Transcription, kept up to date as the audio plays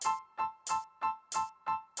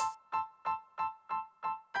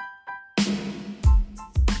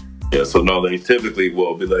Yeah, so no, they typically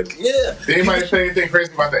will be like, yeah. Did anybody say anything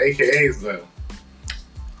crazy about the AKAs though?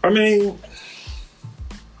 I mean,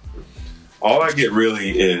 all I get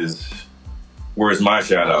really is, where's my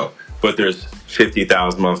shout out? But there's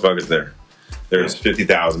 50,000 motherfuckers there. There's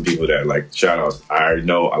 50,000 people there. Like, shout outs. I already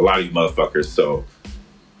know a lot of you motherfuckers, so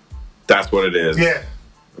that's what it is. Yeah.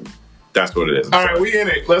 That's what it is. All right, we in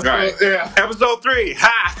it. Let's go. Yeah. Episode 3.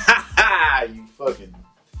 Ha ha ha! You fucking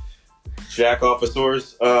jack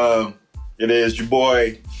officers. It is your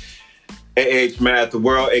boy mad at the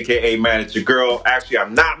world, aka mad at your girl. Actually,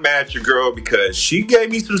 I'm not mad at your girl because she gave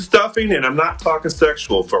me some stuffing, and I'm not talking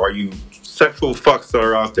sexual for all you sexual fucks that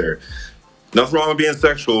are out there. Nothing wrong with being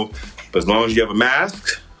sexual, but as long as you have a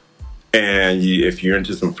mask and if you're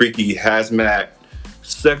into some freaky hazmat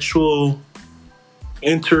sexual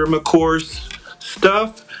intercourse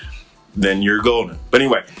stuff, then you're golden. But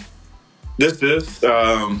anyway, this is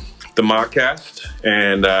the Modcast,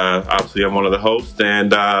 and obviously I'm one of the hosts,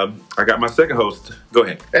 and I got my second host. Go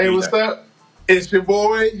ahead. Hey, what's up? It's your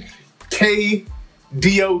boy KDOT,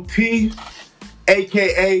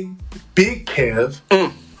 aka Big Kev,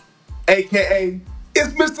 aka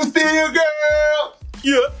it's Mr. Steel Girl.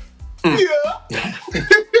 Yeah.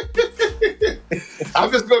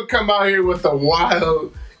 I'm just gonna come out here with a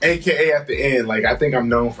wild AKA at the end. Like, I think I'm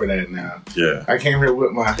known for that now. Yeah. I came here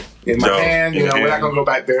with my hand. You know, we're not gonna go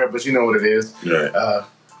back there, but you know what it is. Right.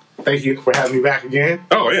 Thank you for having me back again.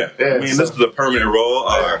 Oh yeah. I mean, this is a permanent role.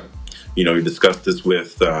 You know, we discussed this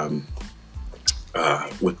with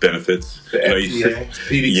benefits. The FDA,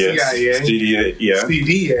 CDA,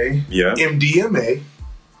 CDA, MDMA.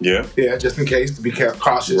 Yeah, just in case, to be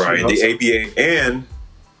cautious. Right, you know, the ABA and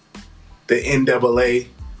the NAACP.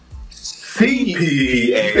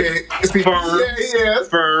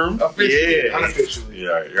 Firm. Officially, unofficially.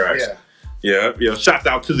 Yeah, right. Yeah. Shout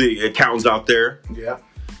out to the accountants out there. Yeah.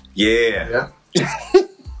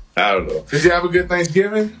 I don't know. Did you have a good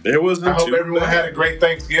Thanksgiving? It wasn't. I hope everyone had a great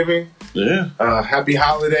Thanksgiving. Yeah. Happy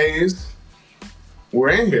holidays. We're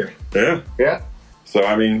in here. Yeah. So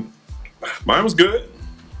I mean, mine was good.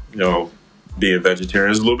 You know, being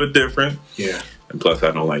vegetarian is a little bit different. Yeah. And plus,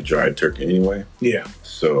 I don't like dried turkey anyway. Yeah.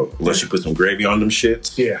 So unless you put some gravy on them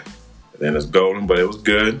shits. Yeah. Then it's golden, but it was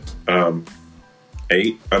good.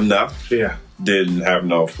 Ate enough. Yeah. Didn't have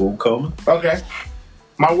no food coma. Okay.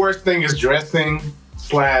 My worst thing is dressing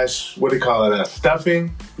 / what do you call it?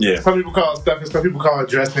 Stuffing. Yeah. Some people call it stuffing. Some people call it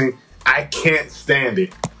dressing. I can't stand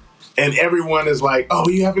it. And everyone is like, oh,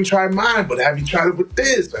 you haven't tried mine, but have you tried it with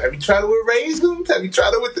this? Or have you tried it with raisins? Have you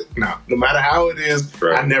tried it with this? No matter how it is,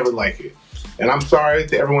 right. I never like it. And I'm sorry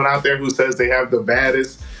to everyone out there who says they have the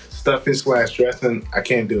baddest stuffing / dressing. I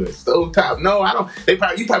can't do it. Stovetop. No, I don't.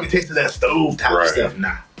 You probably tasted that stovetop stuff.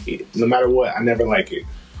 Nah. No matter what, I never like it.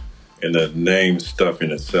 And the name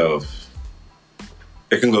stuffing itself,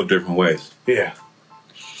 it can go different ways. Yeah.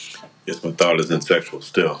 Yes, my thought is in sexual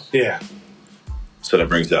still. Yeah. So that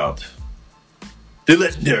brings out the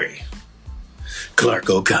legendary Clark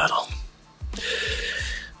O'Connell.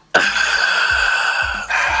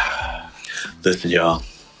 Listen, y'all.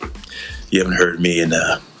 You haven't heard me in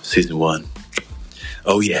season 1.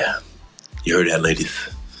 Oh, yeah. You heard that, ladies.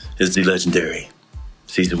 It's the legendary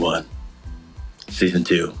season 1, season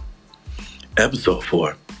 2, episode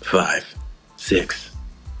 4, 5, 6.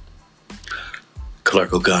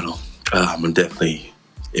 Clark O'Connell. I'm gonna definitely,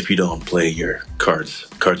 if you don't play your cards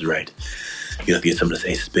right, you have to get some of this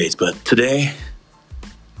ace of spades. But today,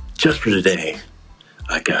 just for today,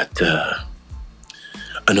 I got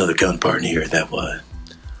another counterpart in here that would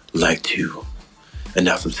like to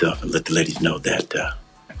announce himself and let the ladies know that,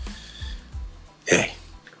 hey,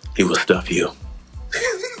 he will stuff you.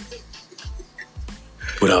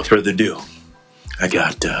 Without further ado, I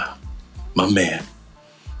got my man,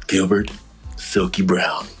 Gilbert Silky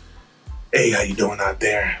Brown. Hey, how you doing out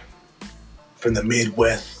there? From the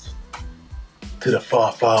Midwest to the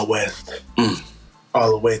far, far West,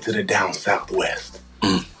 all the way to the down Southwest.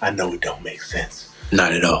 I know it don't make sense.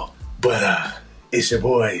 Not at all. But it's your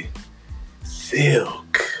boy,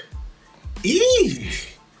 Silk.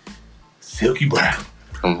 Silky Brown.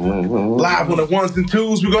 Live on the 1s and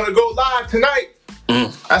 2s. We're gonna go live tonight.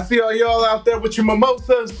 I see all y'all out there with your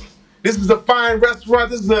mimosas. This is a fine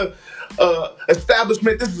restaurant. This is a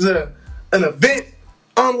establishment. This is an event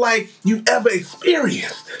unlike you've ever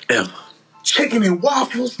experienced. Ever. Chicken and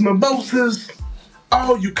waffles, mimosas,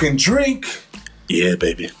 all you can drink. Yeah,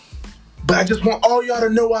 baby. But I just want all y'all to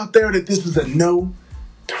know out there that this is a no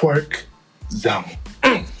twerk zone.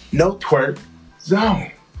 No twerk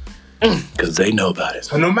zone. Because they know about it.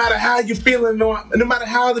 So no matter how you're feeling, no matter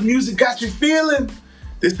how the music got you feeling,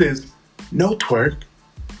 this is no twerk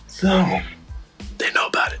So, They know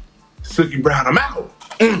about it. Suki Brown, I'm out.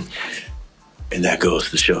 And that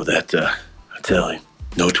goes to show that, I'm telling you,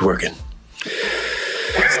 no twerking.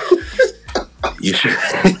 You should.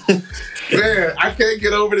 Man, I can't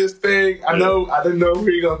get over this thing. I didn't know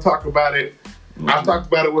we were gonna talk about it. I talked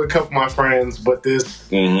about it with a couple of my friends, but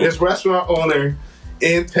this restaurant owner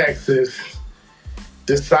in Texas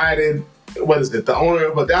decided, the owner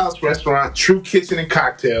of a Dallas restaurant, True Kitchen and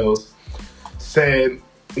Cocktails, said,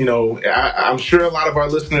 you know, I'm sure a lot of our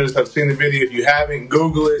listeners have seen the video. If you haven't,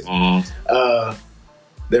 Google it.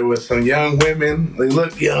 There was some young women, they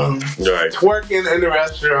look young, twerking in the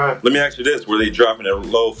restaurant. Let me ask you this, were they dropping it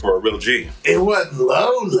low for a real G? It wasn't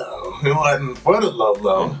low. It wasn't for the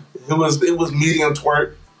low. It was medium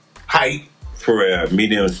twerk height. For a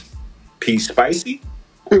medium P spicy?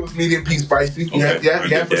 It was medium P spicy. Okay.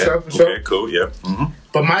 Yeah, for sure. Okay, cool, yeah.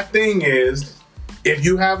 But my thing is, if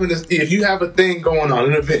you have a thing going on,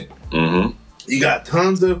 an event, you got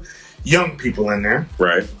tons of young people in there.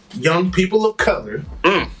 Right. Young people of color.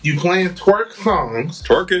 You playing twerk songs.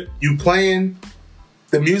 Twerk it. You playing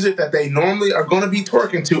the music that they normally are going to be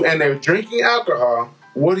twerking to, and they're drinking alcohol.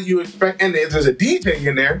 What do you expect? And there's a DJ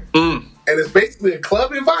in there, and it's basically a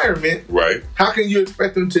club environment. Right. How can you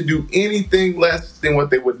expect them to do anything less than what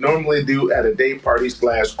they would normally do at a day party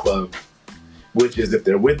 / club? Which is, if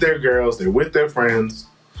they're with their girls, they're with their friends,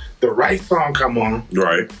 the right song come on.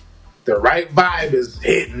 Right. The right vibe is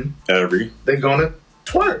hitting. They're gonna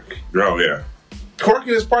twerk. Oh yeah. Twerking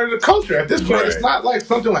is part of the culture. At this point, it's not like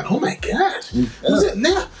something like, oh my gosh, who's it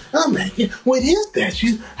now? Oh my God, what is that?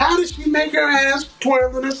 How does she make her ass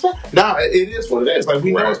twirling and stuff? No, it is what it is. Like,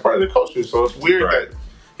 we know it's part of the culture, so it's weird that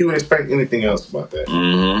he would expect anything else about that.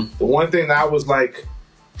 The one thing that I was like,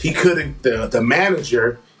 he couldn't. The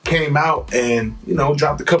manager came out and, you know,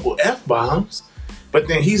 dropped a couple F-bombs, but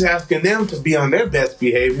then he's asking them to be on their best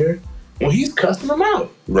behavior when he's cussing them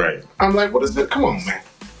out. Right. I'm like, what is it? Come on, man.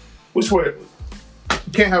 Which way?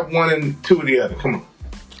 You can't have one and two of the other. Come on.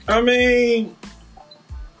 I mean,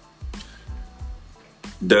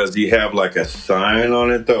 does he have like a sign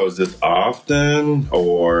on it though? Is this often,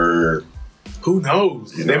 or who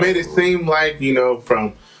knows? They made it seem like, you know,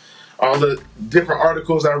 from all the different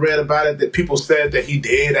articles I read about it, that people said that he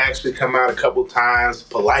did actually come out a couple times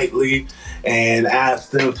politely and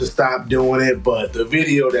asked them to stop doing it. But the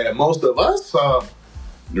video that most of us saw,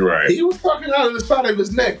 he was talking out of the side of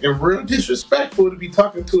his neck and real disrespectful to be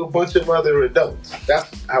talking to a bunch of other adults.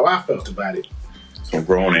 That's how I felt about it. Some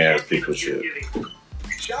grown ass people shit.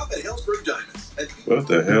 Shop at Helzberg Diamonds. What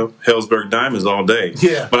the hell? Helzberg Diamonds all day.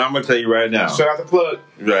 Yeah. But I'm going to tell you right now. Shout out the plug.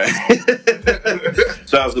 Right.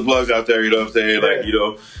 Shout out to the plugs out there, you know what I'm saying? Like, you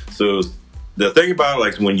know, so the thing about it,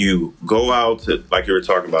 like, when you go out to, like you were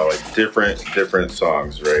talking about, like, different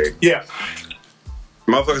songs, right? Yeah.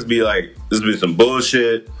 Motherfuckers be like, this be some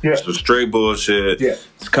bullshit, some straight bullshit,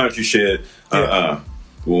 it's country shit. Well,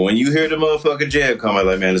 when you hear the motherfucking jam come out,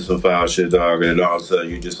 like, man, this some foul shit, dog, and then all of a sudden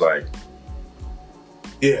you just like,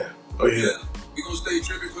 oh yeah, we gonna stay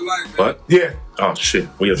tripping for life, man. What? Yeah. Oh shit,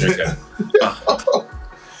 we gotta drink that.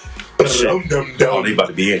 Oh, they about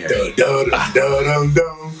to be in here.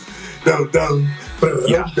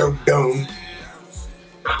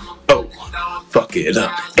 Oh, fuck it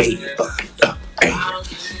up. Hey, fuck it up. Hey.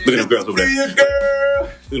 Look at them girls over there. Look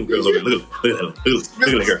at them girls over there.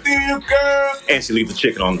 Look at her. And she leaves the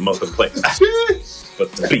chicken on the motherfucking plate.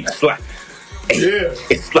 But the beat slapping. Hey,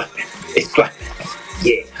 it's slapping. It's slapping.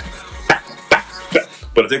 Yeah.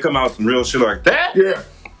 But if they come out with some real shit like that,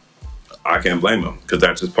 I can't blame them, because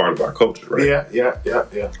that's just part of our culture, right? Yeah.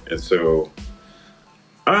 And so,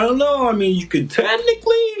 I don't know. I mean, you could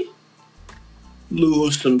technically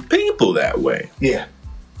lose some people that way. Yeah.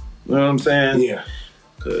 You know what I'm saying? Yeah.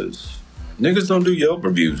 Because niggas don't do Yelp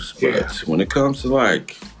reviews. But when it comes to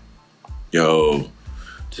like, yo,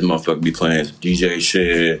 this motherfucker be playing some DJ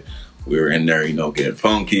shit. We were in there, you know, getting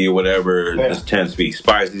funky or whatever. This 10-speed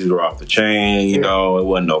spices were off the chain, you know. It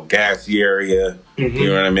wasn't no gassy area. You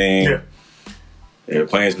know what I mean? Yeah. They were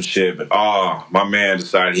playing some shit, but my man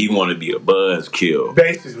decided he wanted to be a buzzkill.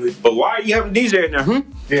 Basically. But why are you having a DJ in there,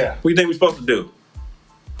 Yeah. What do you think we're supposed to do?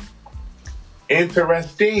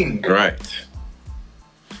 Interesting. Right.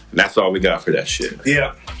 And that's all we got for that shit.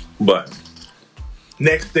 Yeah. But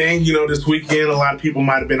next thing, you know, this weekend, a lot of people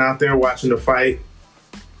might have been out there watching the fight.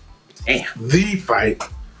 Damn. The fight.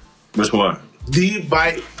 Which one? The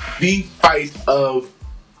fight of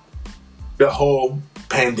the whole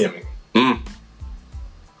pandemic.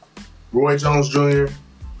 Roy Jones Jr.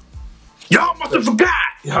 Y'all must have forgot.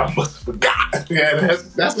 Yeah,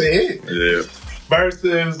 that's a hit. Yeah.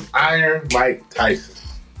 Versus Iron Mike Tyson.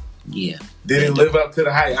 Yeah. Didn't live up to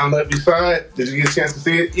the hype. I don't know if you saw it. Did you get a chance to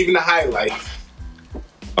see it? Even the highlights.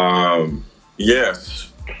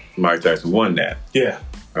 Yes, Mike Tyson won that. Yeah.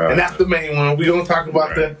 And that's the main one. We're going to talk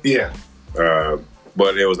about But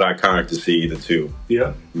it was iconic to see the two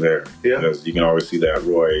there. Yeah. Because you can always see that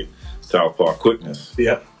Roy Southpaw quickness.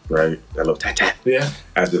 Yeah. Right? That little tat. Yeah.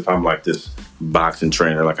 As if I'm like this boxing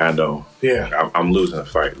trainer, like I know. Yeah. I'm losing a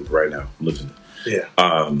fight right now. I'm losing. Yeah.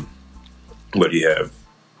 But you have,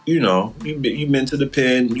 you've been to the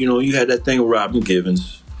pen. You had that thing with Robin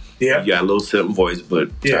Givens. Yeah. You got a little simple voice, but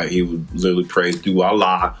he would literally praise do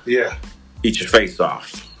Allah. Yeah. Eat your face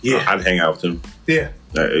off. Yeah. I'd hang out with him. Yeah.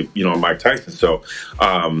 Mike Tyson. So,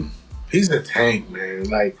 he's a tank, man.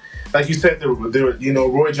 Like you said,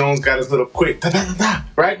 Roy Jones got his little quick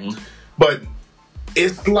right? Mm-hmm. But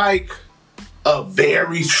it's like a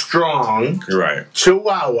very strong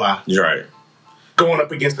Chihuahua going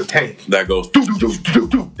up against a tank. That goes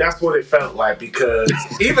do. That's what it felt like, because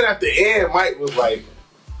even at the end, Mike was like,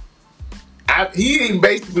 he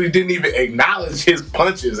basically didn't even acknowledge his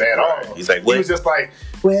punches at all. He's like, what? He was just like,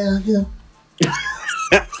 well,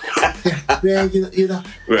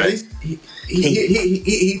 right.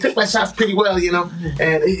 He took my shots pretty well,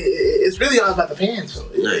 and it's really all about the fans. So,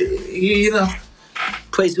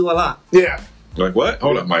 Praise to Allah. Yeah. Like what?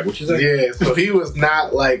 Hold up, Mike. What you say? Yeah. So he was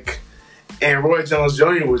not like, and Roy Jones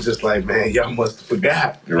Jr. was just like, man, y'all must have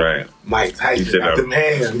forgot. Right. Mike Tyson got them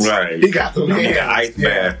hands. Right. He got them hands. The ice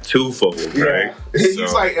bath twofold. Yeah. Right.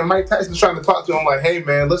 He's like, and Mike Tyson's trying to talk to him like, hey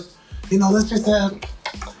man, let's just have.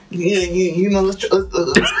 We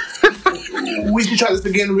should try this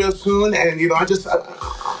again real soon, and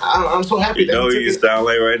I'm so happy. You know who you sound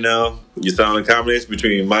like right now? You sound like a combination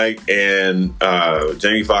between Mike and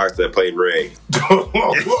Jamie Foxx that played Ray.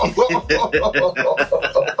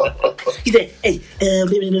 He said, "Hey, let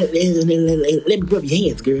me rub your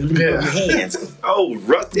hands, girl. Let me rub your hands." Oh,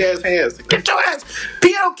 rusty ass hands. Get your ass.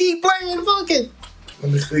 P.O. keep playing fucking.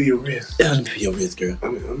 Let me feel your wrist. Let me feel your wrist, girl.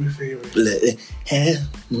 Let me feel your wrist. I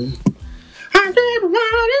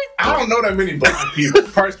don't know that many blind people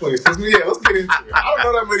personally. Let's get into it. I don't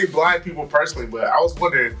know that many blind people personally, but I was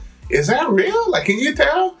wondering, is that real? Like, can you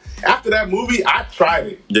tell? After that movie, I tried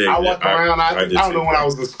it. Yeah, I walked around. I don't know when I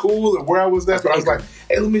was in school or where I was at, but I was like,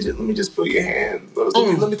 hey, let me just feel your hand.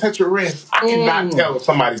 Let me touch your wrist. I cannot tell if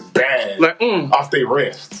somebody's bad off their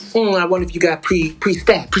wrists. I wonder if you got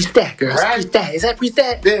pre-stat, girl. Right? Pre-stat. Is that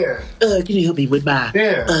pre-stat? Yeah. Can you help me with my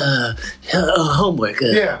homework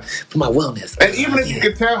for my wellness? And even if you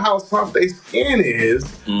can tell how soft their skin is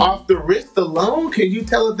off the wrist alone, can you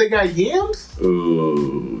tell if they got yams?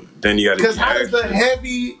 Ooh. Then you got to. Because how does the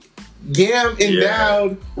heavy yam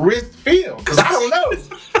endowed wrist feel? Because I don't know.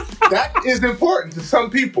 That is important to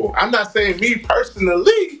some people. I'm not saying me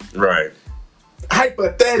personally. Right.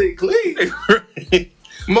 Hypothetically.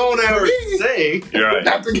 Mona say. Right.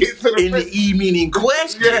 Not to get to the in the E meaning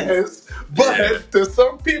question. Yes. But to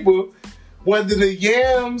some people, whether the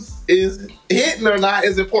yams is hitting or not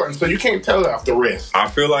is important. So you can't tell it off the wrist. I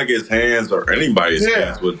feel like his hands or anybody's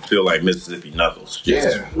hands would feel like Mississippi knuckles.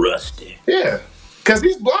 Just rusty. Yeah. Because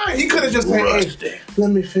he's blind. He could have just said, hey,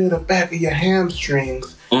 let me feel the back of your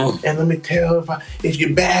hamstrings and let me tell if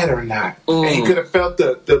you're bad or not. And he could have felt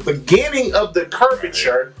the beginning of the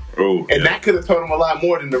curvature. Ooh, and that could have told him a lot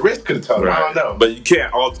more than the wrist could have told him. I don't know. But you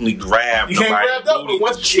can't ultimately grab You can't grab up, but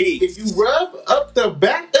once if you rub up the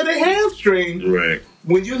back of the hamstring,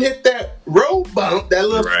 when you hit that road bump, that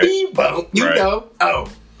little speed bump, you know,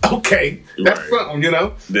 oh, okay, that's something,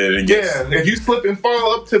 Then it gets, if you slip and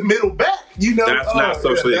fall up to middle back, that's not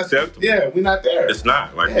socially acceptable. Yeah, we're not there. It's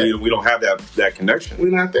not. Like, we don't have that connection. We're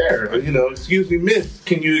not there. Excuse me, miss,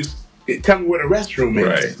 can you tell me where the restroom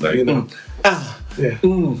is? Right. Like,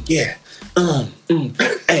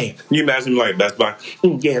 Hey, can you imagine like Best Buy?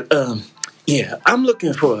 I'm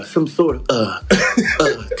looking for some sort of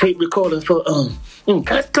tape recorder for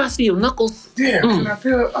can I see your knuckles? Yeah, can I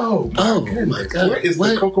feel? Oh my God! Where is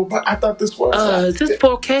the Cocoa Butter? I thought this was. Is this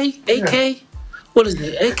 4K? 8K? Yeah. What is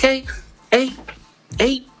it? 8K?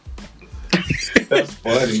 8? That's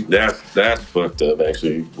funny. That's fucked up.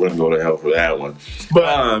 Actually, wouldn't go to hell for that one.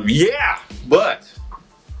 But but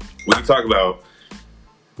we can talk about.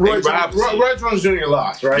 Roy Jones Jr.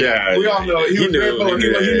 lost, right? Yeah, we all know he knew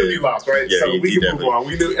he lost, right? Yeah, so we can move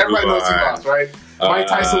on. Everybody knows he lost, right? Mike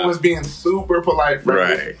Tyson was being super polite,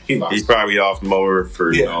 right? He lost. He's probably off more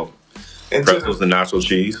for pretzels and nacho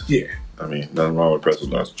cheese. Yeah, I mean, nothing wrong with pretzels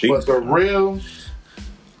and nacho cheese. But the real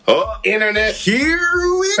internet here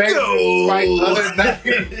we go. Fight other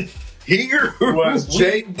night here was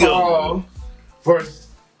Jake Paul versus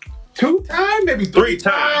 2-time, maybe Three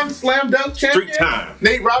three-time times. slam dunk champion. 3 times.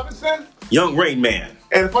 Nate Robinson. Young Rain Man.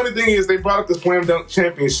 And the funny thing is, they brought up the slam dunk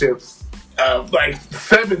championships like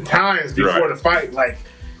 7 times before Right. the fight. Like,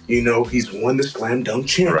 he's won the slam dunk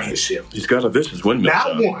championship. He's got a vicious windmill.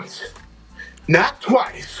 Not once, not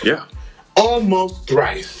twice, Yeah. almost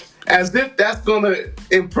thrice. As if that's going to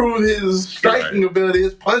improve his striking ability,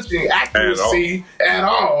 his punching accuracy at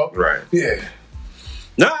all. Right. Yeah.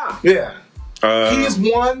 Nah. Yeah. Uh, He's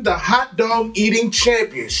won the hot dog eating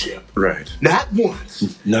championship. right. Not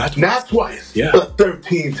once, Not not twice, Yeah. but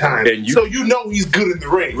 13 times. And you- so he's good in the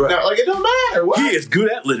ring. Right. Now, it don't matter. What? He is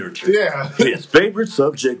good at literature. Yeah. His favorite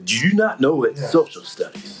subject, do you not know it? Yeah. Social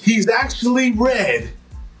studies. He's actually read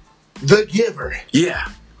The Giver Yeah.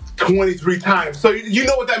 23 times. So you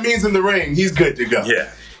know what that means in the ring. He's good to go. Yeah.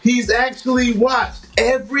 He's actually watched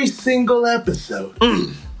every single episode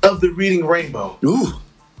of The Reading Rainbow Ooh.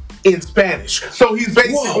 in Spanish. So he's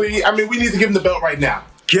basically, we need to give him the belt right now.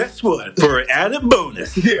 Guess what? For an added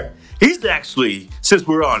bonus, Yeah. he's actually, since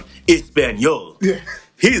we're on Espanol, Yeah.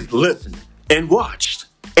 he's listened and watched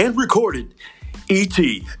and recorded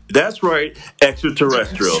E.T. That's right,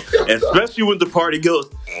 extraterrestrial. Especially when the party goes,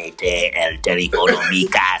 El teléfono mi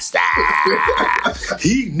casa.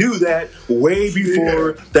 he knew that way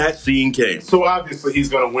before that scene came. So obviously he's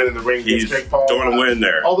going to win in the ring He's against Jake Paul. going to win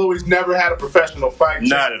there. Although he's never had a professional fight.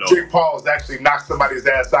 Not at all. Jake Paul has actually knocked somebody's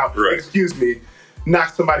ass out. Right. Excuse me.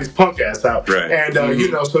 Knocked somebody's punk ass out. Right. And,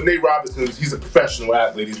 so Nate Robinson, he's a professional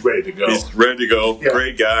athlete. He's ready to go. He's ready to go. Yeah.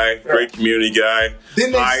 Great guy. Great community guy.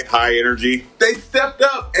 Then they- High energy. They stepped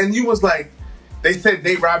up, and you was like, they said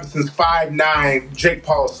Nate Robinson's 5'9", Jake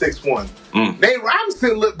Paul 6'1". Nate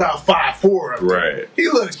Robinson looked about 5'4". Right. He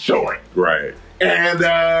looked short. Right. And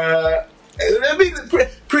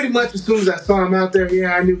pretty much as soon as I saw him out there,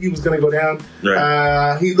 I knew he was going to go down.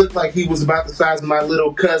 Right. He looked like he was about the size of my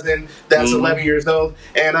little cousin that's 11 years old.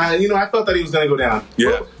 And, I thought that he was going to go down.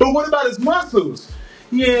 Yeah. But what about his muscles?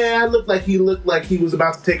 Yeah, it looked like he was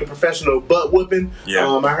about to take a professional butt whooping. Yeah.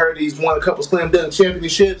 I heard he's won a couple slam dunk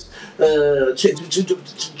championships, but he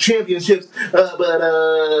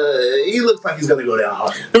looks like he's going to go down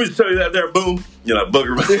hard. Let me just tell you that there, boom.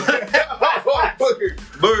 Booger.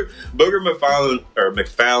 Booger McFarlane, or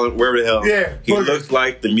McFarlane, wherever the hell. Yeah, He Booger. looks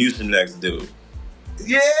like the Mucinex dude.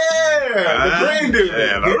 Yeah, the green dude.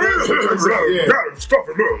 Yeah.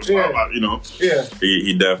 Yeah.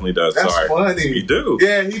 He definitely does. That's Sorry. funny. He do.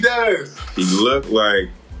 Yeah, he does. He looked like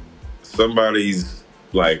somebody's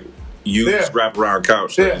used Yeah. wraparound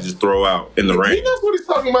couch that Yeah. you just throw out in the He rain. knows what he's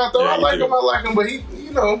talking about, though. Yeah, I he like do. him, but he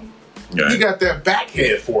Yeah. he got that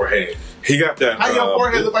backhead forehead. He got that. How your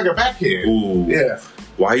forehead look like a backhead? Ooh. Yeah.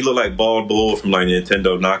 Why he look like Bald Bull from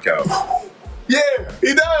Nintendo Knockout? Yeah,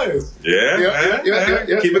 he does. Yeah.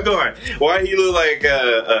 Yeah. Keep it going. Why he look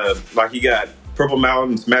like he got Purple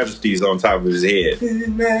Mountain's Majesties on top of his head?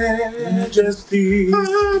 Majesty.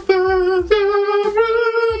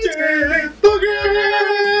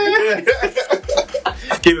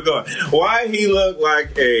 Keep it going. Why he look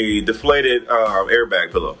like a deflated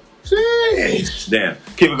airbag pillow? Jeez. Damn.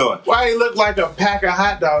 Keep it going. Why he look like a pack of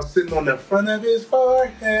hot dogs sitting on the front of his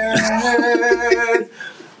forehead?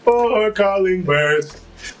 Four calling birds.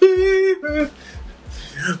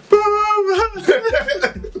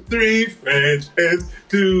 3 French hens,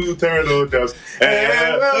 2 turtle doves,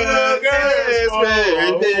 and a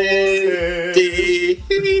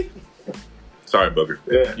Sorry, Booger.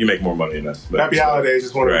 Yeah. You make more money than us. but- Happy holidays.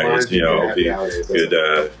 Just want to Right, remind it's, hope happy you, holidays.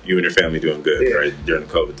 good, you and your family doing good, Yeah. right? During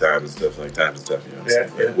the COVID times and stuff, you know what I'm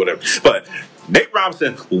saying? Yeah. Whatever. But Nate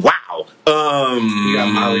Robinson, wow. He got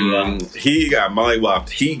mollywopped. He got mollywopped.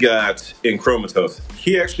 He got in comatose.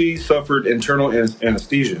 He actually suffered internal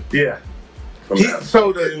anesthesia Yeah. from that.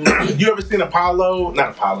 So you ever seen Apollo?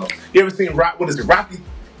 Not Apollo. You ever seen Rocky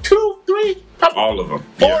 2, 3, All of them.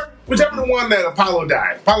 4? Whichever the one that Apollo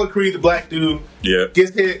died. Apollo Creed, the black dude, Yeah.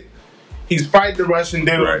 gets hit. He's fighting the Russian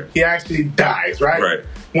dude. Right. He actually dies, right? Right.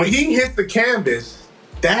 When he hits the canvas,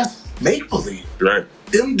 that's make believe. Right.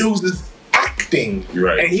 Them dudes is acting.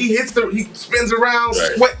 Right. And he spins around,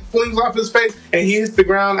 Right. sweat flings off his face, and he hits the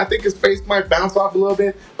ground. I think his face might bounce off a little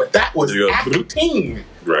bit, but that was Yeah. acting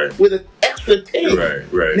Right. with an extra team.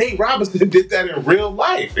 Right. Nate Robinson did that in real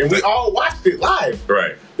life, and we all watched it live.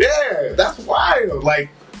 Right. Yeah, that's wild. Like,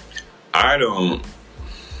 I don't.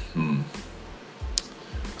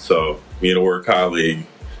 So, me and a work colleague,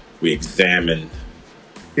 we examined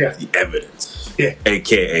yeah, the evidence, yeah,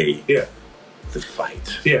 aka yeah, the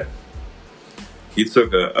fight. yeah, He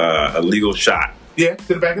took a legal shot. yeah,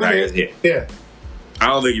 to the back of the Right, head. yeah. Yeah, I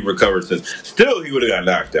don't think he recovered since. Still, he would have got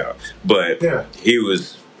knocked out, but Yeah. he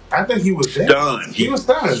was I think he was stunned. He was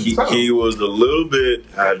stunned. He was a little bit.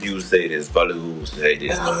 How do you say this? Probably who say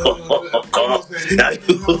this? How do you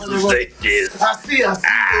say this? I see. I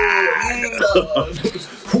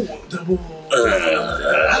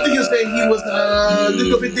think you say he was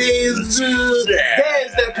little bit days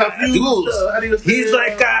that confused. He's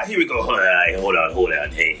like, here we go. Hold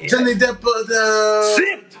on. Hey. Johnny Depp,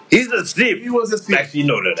 simp. He's a simp. He was a simp. Actually,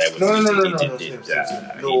 no, that was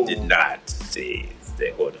No. He did not say.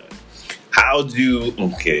 Hold on. How do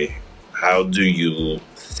you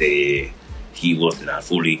say he was not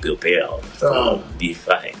fully prepared for the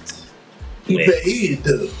fight? He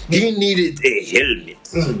needed a helmet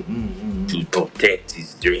to protect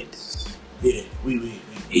his dreads. Yeah,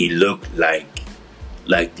 He looked like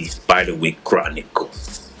the Spiderwick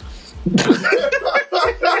Chronicles.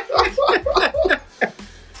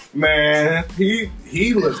 Man, he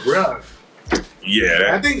looked rough.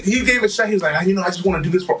 Yeah, I think he gave a shot. He was like, I just want to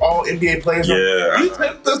do this for all NBA players. Yeah, you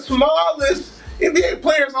took the smallest NBA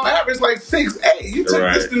players on average, like 6'8". You took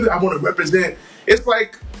this dude. I want to represent. It's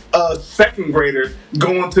like a second grader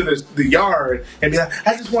going to the yard and be like,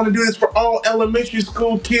 I just want to do this for all elementary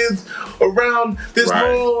school kids around this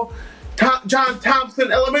whole John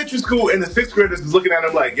Thompson Elementary School. And the sixth graders is looking at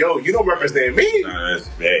him like, yo, you don't represent me. That's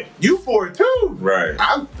bad. You 4'2". Right.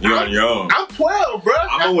 You're on your own. I'm 12, bro.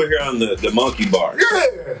 I'm over here on the monkey bars.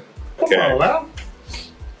 Yeah. Come on, man.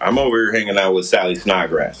 I'm over here hanging out with Sally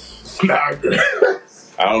Snodgrass.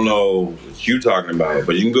 I don't know what you're talking about,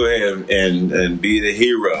 but you can go ahead and be the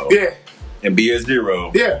hero. Yeah. And be a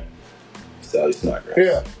zero. Yeah. Sally Snodgrass.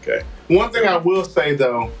 Yeah. Okay. One thing I will say,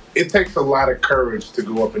 though, it takes a lot of courage to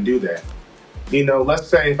go up and do that. You know, let's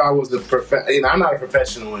say if I was I'm not a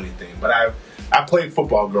professional or anything, but I played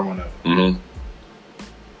football growing up. Mm-hmm.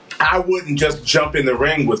 I wouldn't just jump in the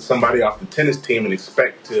ring with somebody off the tennis team and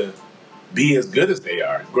expect to be as good as they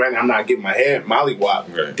are. Granted, I'm not getting my head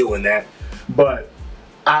mollywopped doing that, but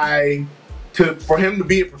for him to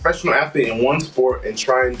be a professional athlete in one sport and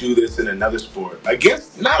try and do this in another sport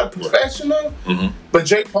against not a professional, but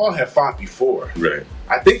Jake Paul had fought before. Right.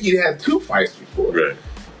 I think he had 2 fights before. Right.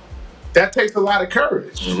 That takes a lot of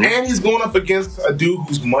courage. And he's going up against a dude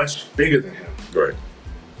who's much bigger than him. Right.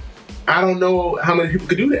 I don't know how many people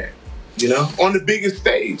could do that. You know, on the biggest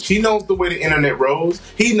stage. He knows the way the internet rolls.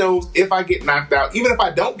 He knows if I get knocked out, even if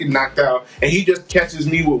I don't get knocked out, and he just catches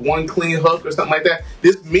me with one clean hook or something like that,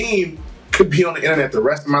 this meme could be on the internet the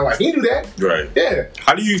rest of my life. He can do that. Right. Yeah.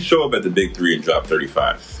 How do you show up at the Big Three and drop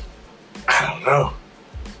 35? I don't know.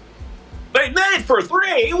 They made for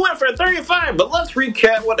 3. He went for 35. But let's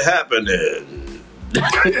recap what happened in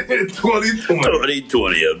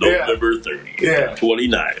 2020 of November 30th. Yeah.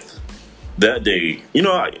 29th. That day,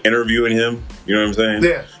 interviewing him, you know what I'm saying?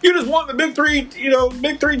 Yeah. You just won the Big Three,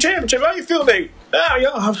 Big Three championship. How you feel, Nate?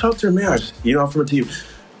 I'm out there, man. I'm from a team.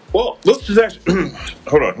 Well, let's just actually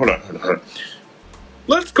hold on.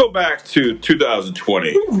 Let's go back to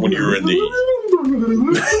 2020 when you were in the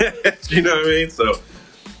you know what I mean? So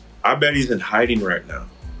I bet he's in hiding right now.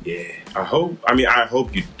 Yeah. I hope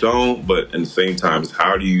you don't, but at the same time,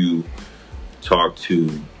 how do you talk to,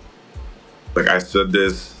 like I said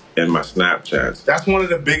this in my Snapchats. That's one of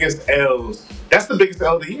the biggest L's. That's the biggest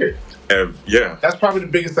L of the year. Yeah. That's probably the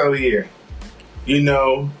biggest L of the year. You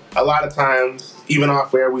know, a lot of times, even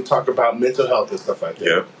off air, we talk about mental health and stuff like that.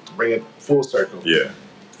 Yep. Bring it full circle. Yeah.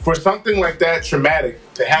 For something like that traumatic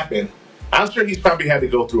to happen, I'm sure he's probably had to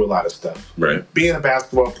go through a lot of stuff. Right. Being a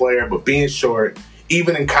basketball player, but being short,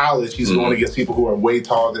 even in college, he's going against people who are way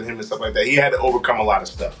taller than him and stuff like that. He had to overcome a lot of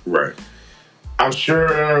stuff. Right. I'm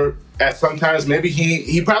sure at sometimes maybe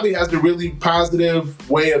he probably has a really positive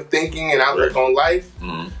way of thinking and outlook on life.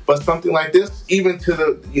 But something like this, even to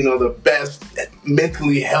the best,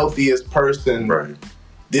 mentally healthiest person,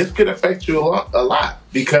 this could affect you a lot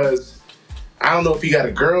because I don't know if you got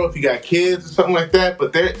a girl, if you got kids or something like that,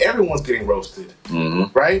 but everyone's getting roasted,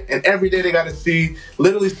 right? And every day they got to see,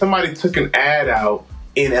 literally somebody took an ad out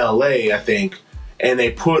in LA, I think, and they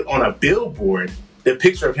put on a billboard the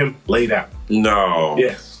picture of him laid out. No.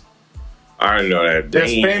 Yes. I didn't know that.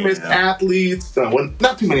 There's famous athletes,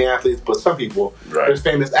 not too many athletes, but some people. Right. There's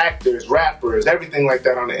famous actors, rappers, everything like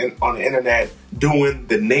that on the internet doing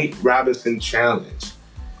the Nate Robinson challenge.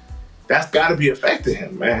 That's got to be affecting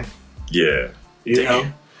him, man. Yeah. You know?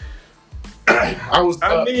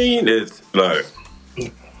 It's like...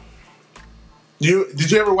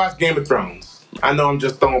 Did you ever watch Game of Thrones? I know I'm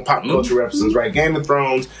just throwing pop culture references, right? Game of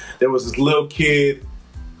Thrones, there was this little kid,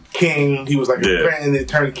 king. He was like a friend and then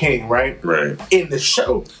turned king, right? Right. In the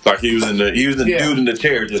show. Like he was the dude in the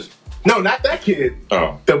chair just... No, not that kid.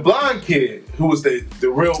 Oh. The blonde kid. who was the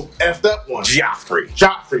real effed up one?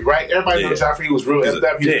 Joffrey, right? Everybody knows Joffrey. He was real effed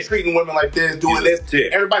up. He was treating women like this, doing this.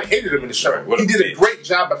 Everybody hated him in the show. Right, he did a great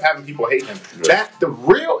job of having people hate him. That the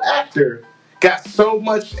real actor got so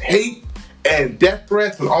much hate and death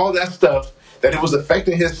threats and all that stuff that it was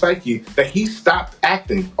affecting his psyche that he stopped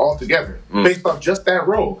acting altogether based off just that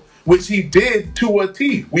role, which he did to a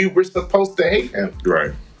T. We were supposed to hate him.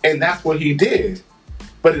 Right. And that's what he did.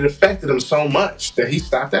 But it affected him so much that he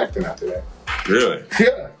stopped acting after that. Really?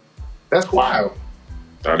 Yeah. That's wild.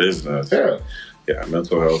 That is nuts. Yeah. Yeah,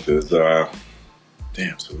 mental health is,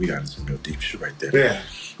 damn, so we got some real deep shit right there. Yeah.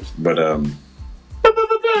 But,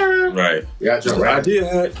 right. Yeah, Just an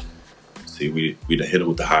idea. See, we done hit him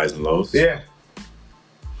with the highs and lows. Yeah.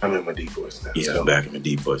 I'm in my deep voice now. Yeah, I'm back in my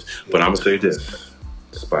deep voice. But I'm going to say this.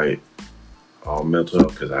 Despite all mental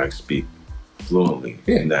health, because I speak fluently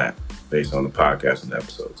in that based on the podcast and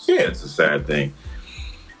episodes. Yeah. It's a sad thing.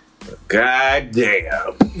 But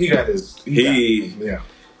goddamn. He got his... Yeah.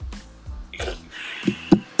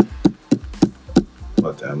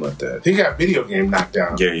 Let that. He got video game knocked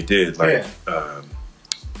down. Yeah, he did. Like,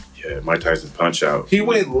 Mike Tyson punch out. He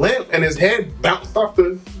went limp and his head bounced off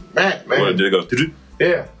the mat, man. What, did it go?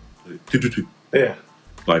 Yeah. Yeah.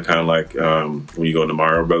 Like, kind of like when you go into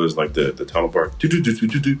Mario Brothers, like the tunnel part. Yeah. Did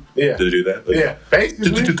it do that? Like, yeah.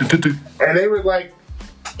 Basically. And they were like...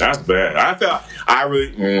 That's bad. I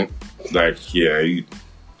really...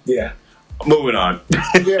 Yeah. Moving on.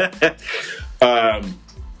 Yeah.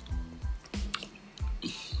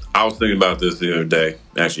 I was thinking about this the other day,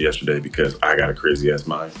 actually yesterday, because I got a crazy ass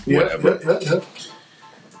mind. Yeah.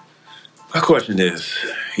 My question is,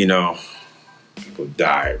 people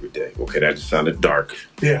die every day. Okay, that just sounded dark.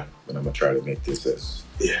 Yeah. But I'm gonna try to make this as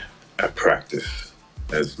I practice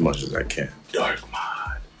as much as I can. Dark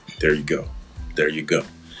mind. There you go.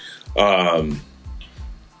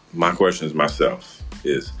 My question is myself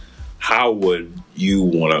is, how would you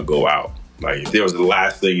want to go out? Like, if there was the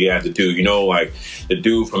last thing you had to do, like the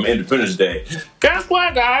dude from Independence Day. Guess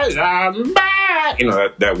what, guys? I'm back.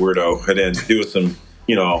 That weirdo. And then do some,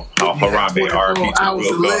 how Harambe RP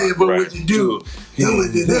to but what you do?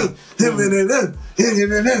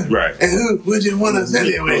 Right. And who would you want to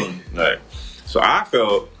anyway? Right. So I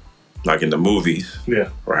felt like in the movies. Yeah.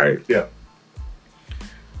 Right. Yeah.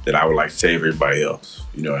 That I would like save everybody else.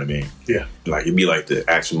 You know what I mean? Yeah. Like, it'd be like the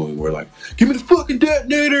action movie where like, give me the fucking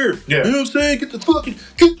detonator. Yeah. You know what I'm saying? Get the fuck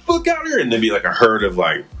out of here. And there'd be like a herd of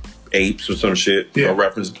like apes or some shit. Yeah. No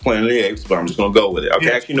reference to Planet of the Apes, but I'm just gonna go with it. Okay,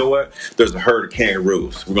 actually, you know what? There's a herd of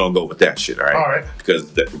kangaroos. We're gonna go with that shit, all right? All right.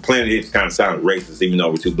 Because the Planet of the Apes kind of sounded racist, even though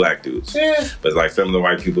we're two black dudes. Yeah. But like some of the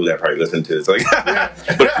white people that probably listen to this, like, but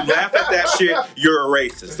if you laugh at that shit, you're a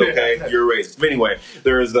racist, okay? Yeah. You're a racist. But anyway,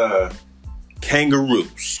 there's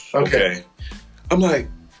kangaroos. Okay. I'm like,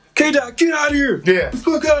 K-Dot, get out of here. Yeah. Get the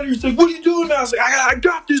fuck out of here. He's like, what are you doing now? I was like, I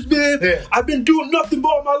got this, man. Yeah. I've been doing nothing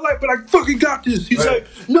all my life, but I fucking got this. He's like,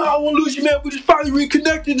 no, I won't lose you, man. We just finally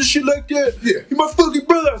reconnected and shit like that. Yeah. You're my fucking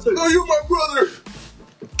brother. I was like, Oh, you're my brother.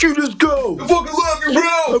 you just go. I fucking love you, bro.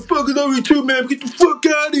 I fucking love you too, man. Get the fuck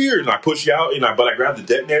out of here. And I push you out, but I grabbed the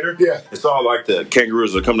detonator. Yeah. It's all like the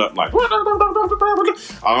kangaroos are coming up like, I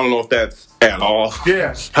don't know if that's at all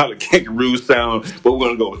how the kangaroos sound, but we're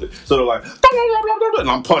going to go with it. So they're like, and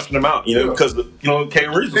I'm punching them out, because,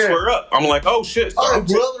 kangaroos will square up. I'm like, oh, shit. All right,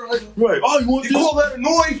 brother. Right. Oh, you want You this? call that a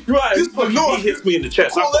noise? Right. This is a noise. He hits me in the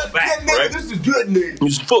chest. Call I fall that back, detonator. right? This is detonator.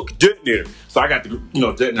 It's a fucking detonator. So I got the,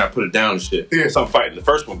 detonator, I put it down and shit. Yeah. So I'm fighting. The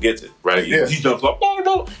first one gets it, right? Yeah. He jumps up.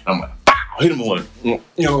 I'm like, pow, hit him one.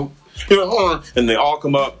 And they all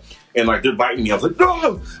come up and like they're biting me. I was like,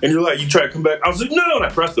 no. And you're like, you try to come back. I was like, no. And I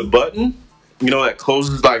press the button, that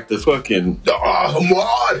closes like the fucking. Come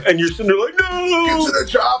on. And you're sitting there like, no. Get to the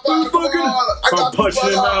chopper. Come on. So I'm punching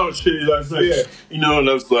him out and shit. I was like, and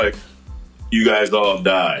I was like, you guys all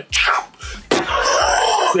died.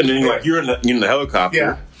 And then you're in the helicopter.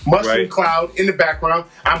 Yeah. Mushroom cloud in the background.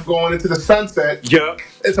 I'm going into the sunset. Yep.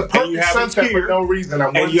 It's a perfect sunset for no reason.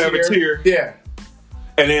 And you have a tear. Yeah.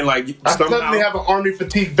 And then I suddenly have an army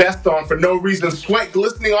fatigue vest on for no reason. Sweat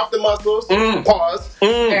glistening off the muscles. Pause.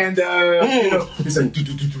 And it's like.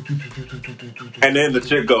 And then the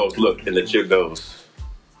chick goes, look, and the chick goes,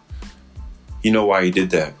 you know why he did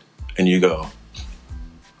that? And you go,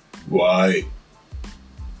 why?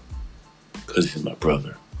 Because he's my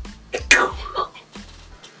brother.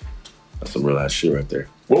 That's some real ass shit right there.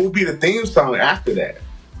 What would be the theme song after that?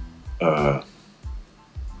 I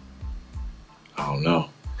don't know.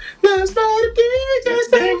 Last night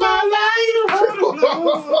just saved my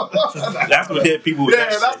life. That's what hit people with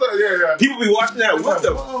that shit. Yeah. People be watching that. What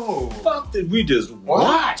the Whoa. fuck did we just What?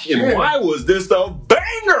 watch? And Yeah. why was this a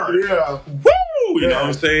banger? Yeah. Woo! You know what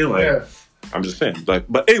I'm saying? Like, Yeah. I'm just saying. Like,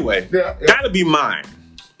 but anyway, Yeah. gotta be mine.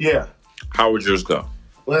 Yeah. How would yours go?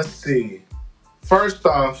 Let's see. First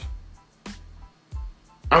off,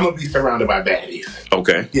 I'm gonna be surrounded by baddies.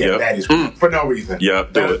 Okay. Yeah, Yep. baddies for no reason.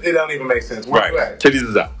 Yep, do it. It don't even make sense. Where you Right. at? Titties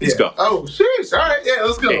is out. Let's Yeah. go. Oh, sheesh. All right, yeah,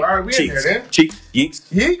 let's go. Hey, All right, we in cheeks. there then. Cheeks. Yeeks.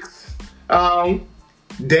 Yeeks.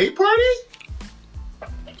 Day party?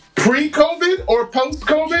 Pre-COVID or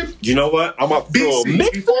post-COVID? You know what? I'm about to throw a BC, mix.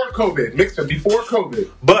 before COVID. Mixer, before COVID.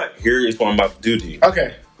 But here is what I'm about to do to you.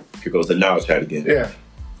 Okay, Here goes the now chat again. yeah.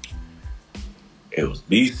 It was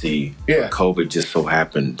BC. Yeah. COVID just so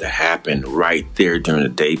happened to happen right there during the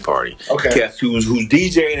day party. Okay. Guess who's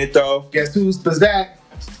DJing it though? Guess who's Bazak?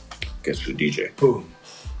 Guess who DJ? Who?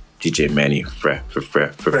 DJ Manny Fresh.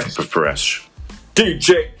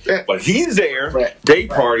 DJ. Yeah. But he's there. Right. Day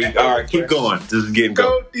party. Right. All right, keep going. This is getting Go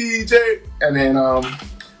going. DJ. And then,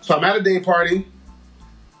 so I'm at a day party.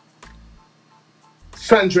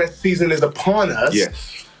 Sundress season is upon us.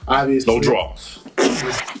 Yes. Obviously. No draws.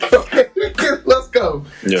 Let's go.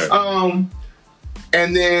 Yeah.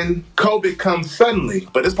 And then COVID comes suddenly,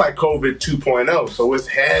 but it's like COVID 2.0, so it's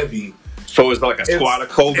heavy. So it's like a squad of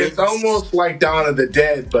COVID? It's almost like Dawn of the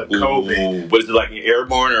Dead, but COVID. Ooh, but is it like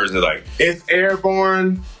airborne or is it like It's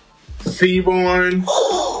airborne, seaborne,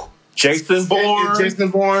 Jason Bourne? Jason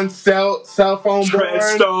Bourne, cell phone born.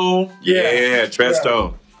 Treadstone? Yeah,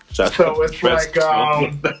 Treadstone. Shout So out to it's like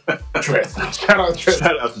Treadstone. Shout out Treadstone.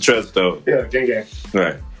 Shout out to Treadstone. Yeah, gang.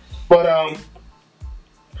 Right. But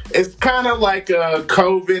it's kind of like a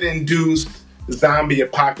COVID-induced zombie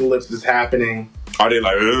apocalypse is happening. Are they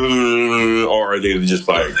like, or are they just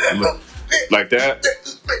like that?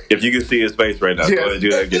 If you can see his face right now, go ahead and do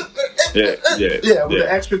that again. Yeah, with the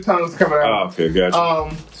extra tongues coming Oh, out. okay,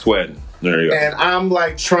 gotcha. Sweating. There you go. And I'm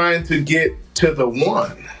like trying to get to the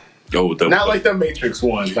one. Oh, Not like the Matrix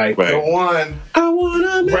one, like Right. the one I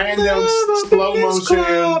want to random slow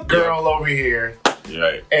motion girl over here.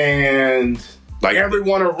 Right. And Like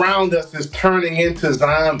everyone around us is turning into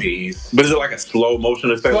zombies. But is it like a slow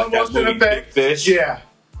motion effect? Slow like that motion movie, effect. Big Fish?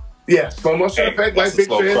 Yeah, slow motion Hey, effect that's like a Big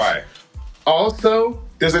slow Fish. cry. Also,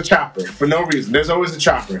 there's a chopper for no reason. There's always a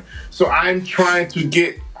chopper. So I'm trying to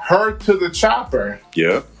get her to the chopper.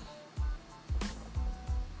 Yep.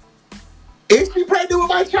 Is she pregnant with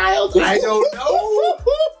my child? I don't know.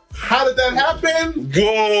 How did that happen?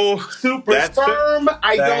 Whoa. Super That sperm?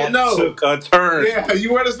 I don't know. took a turn. Yeah,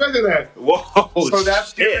 you weren't expecting that. Whoa. So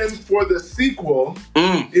that's shit. given for the sequel,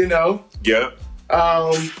 Mm. you know. Yep.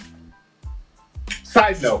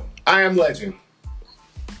 Side note, I Am Legend.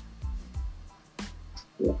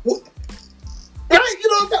 What? Right,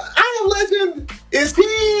 you know, I Am Legend, is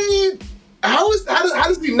he, how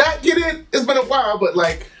does he not get it? It's been a while, but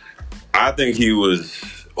like, I think he was,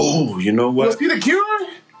 oh, you know what? was he the cure?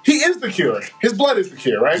 He is the cure. His blood is the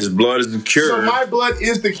cure, right? His blood is the cure. So my blood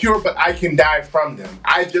is the cure, but I can die from them.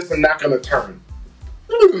 I just am not going to turn.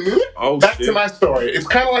 Oh, Back shit. to my story. It's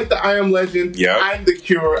kind of like the I Am Legend. Yeah. I'm the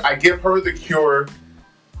cure. I give her the cure.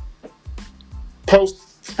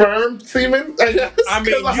 Post-sperm semen, I guess. I mean,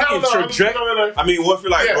 you 'Cause I don't can know. traject. I mean, what if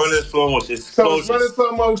you're like Yes. running slow motion? So it's running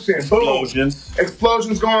slow motion. Boom. Explosions.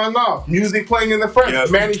 Explosions going off. Music playing in the front. Yeah.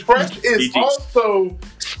 Manny Fresh is DJs. also...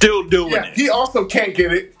 Still doing Yeah, it. he also can't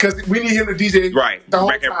get it because we need him to DJ Right. the whole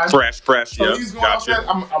Make it time. fresh. So Yep. he's going off Gotcha. that.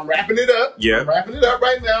 I'm wrapping it up. Yeah. I'm wrapping it up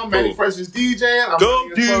right now. Manny Cool. Fresh is DJing. I'm Go,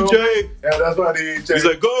 running it slow. DJ. Yeah, that's my DJ. He's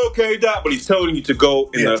like, go, okay, Doc. But he's telling you to go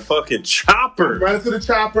in Yeah. the fucking chopper. Running to the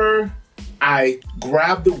chopper. I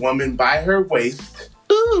grab the woman by her waist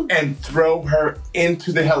and throw her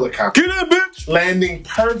into the helicopter, Get that bitch landing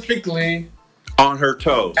perfectly on her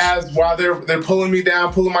toes. as while they're pulling me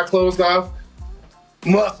down, pulling my clothes off.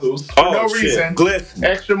 Muscles for Oh, no shit. reason. Glisten.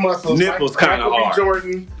 Extra muscles. Nipples Like kinda Michael B. hard.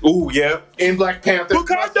 Jordan Ooh, yeah. in Black Panther.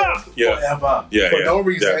 Wakanda. Muscles Yeah. forever. Yeah, For yeah, no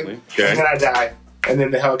reason. definitely. Okay. And then I die. And then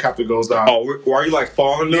the helicopter goes off. Oh, why are you like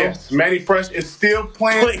falling though? Yes. Manny Fresh is still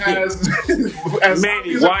playing as Manny,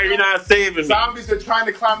 zombies why are you not saving me? Zombies are trying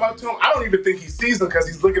to climb up to him. I don't even think he sees them because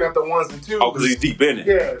he's looking at the ones and twos. Oh, because he's deep in it.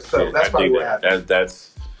 Yeah, so that's I probably dig what that. happened.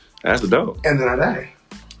 That's dope. And then I die.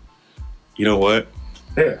 You know what?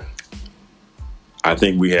 Yeah. I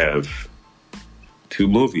think we have two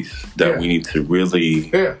movies that Yeah. we need to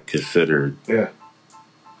really Yeah. consider Yeah.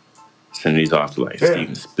 sending these off to, like Yeah.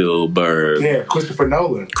 Steven Spielberg, Yeah. Christopher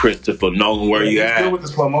Nolan. Christopher Nolan. Where you He's at? good with the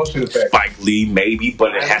slow motion effect. Spike Lee, maybe,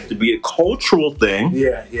 but it has to be a cultural thing.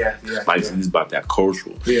 Yeah. Spike Lee's about that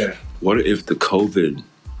cultural. Yeah. What if the COVID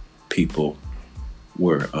people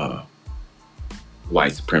were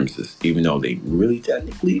white supremacists, even though they really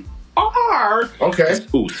technically are. Okay.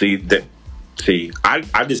 Ooh,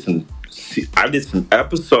 I did some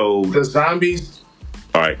episodes. The zombies.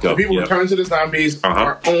 All right, go. The people who turn to the zombies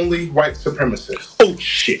are only white supremacists. Oh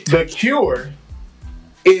shit. The cure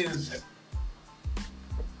is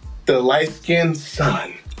the light-skinned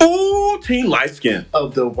son. Ooh, Team Light Skin.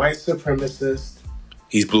 Of the white supremacist.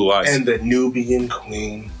 He's Blue Eyes. And the Nubian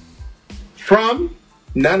queen. From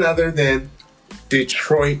none other than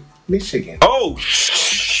Detroit, Michigan. Oh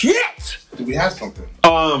shit! Do we have something?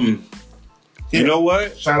 You know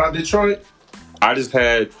what? Shout out Detroit. I just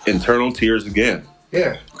had internal tears again.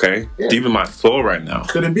 Yeah. Okay? Yeah. Deep in my soul right now.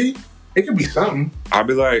 Could it be? It could be something. I'll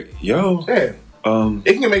be like, yo. Yeah.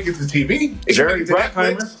 It can make it to TV. Jerry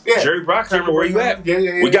Bruckheimer. Yeah. Jerry Bruckheimer, where you at?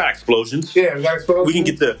 Yeah. We got explosions. Yeah, we got explosions. We can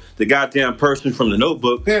get the goddamn person from The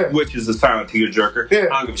Notebook, which is a silent tearjerker. Yeah.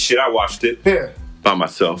 I don't give a shit. I watched it. Yeah. By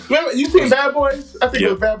myself. Remember, you seen Bad Boys? I think it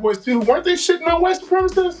was Bad Boys 2. Weren't they shitting on white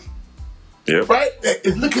supremacists? Yep. Right?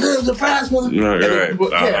 Look at us, the prize, mother. Right.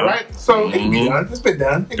 Yeah, right? So it can be done. It's been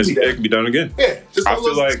done. It can be done again. Yeah. Just I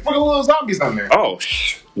feel like put a little zombies on there. Oh,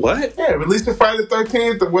 what? Yeah, release it Friday the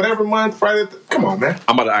 13th or whatever month. Come on, man.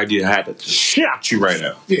 I'm about to idea had to shout you right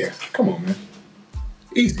now. Yeah, come on, man.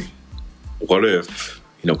 Easy. What if,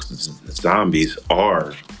 because the zombies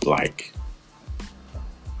are like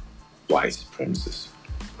white supremacists.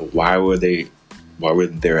 But why were they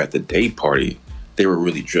there at the day party? They were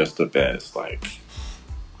really dressed up as like,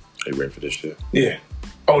 are you ready for this shit? Yeah.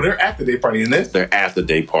 Oh, they're at the day party in this? They're at the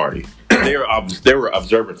day party. They were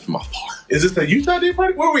observant from afar. Is this a Utah day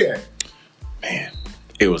party? Where we at? Man,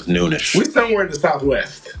 it was noonish. We somewhere in the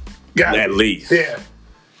Southwest. At least. Yeah.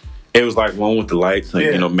 It was like one with the lights.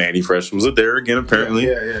 And, Manny Fresh was there again, apparently.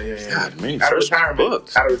 Yeah. God, Manny Out of Fresh retirement.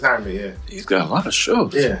 booked. Out of retirement, yeah. He's got a lot of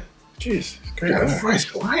shows. Yeah. Jeez. Got a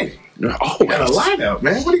fresh lighting. Oh, you got a lineup,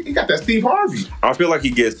 man. You got that Steve Harvey. I feel like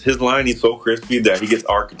his line is so crispy that he gets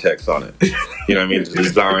architects on it. You know what I mean? To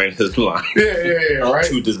design his line. Yeah, right.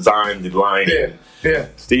 To design the line. Yeah.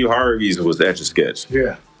 Steve Harvey's was Etch-a-Sketch.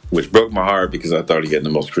 Yeah. Which broke my heart because I thought he had the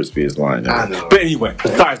most crispiest line ever. I know. But anyway,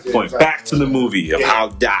 besides the point. Back to the movie of How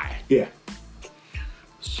Die. Yeah.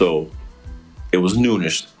 So, it was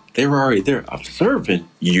noonish. They were already there observing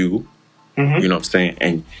you. Mm-hmm. You know what I'm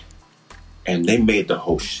saying? And they made the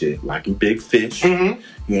whole shit like in Big Fish. Mm-hmm.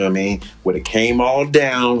 You know what I mean? When it came all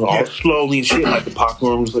down, all slowly and shit, like the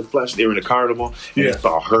popcorn was like flash. They were in the carnival. And they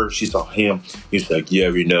saw her, she saw him. He's like, you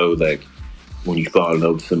ever know, like, when you fall in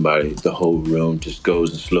love with somebody, the whole room just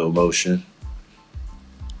goes in slow motion.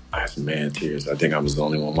 I had some man tears. I think I was the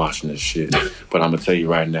only one watching this shit. But I'm going to tell you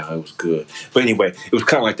right now, it was good. But anyway, it was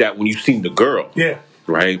kind of like that when you seen the girl. Yeah.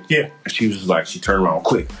 Right? Yeah. And she was like, she turned around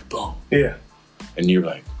quick. Like, boom. Yeah. And you're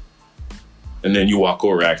like, and then you walk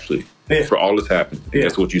over, actually. Yeah. For all this happened. Yeah.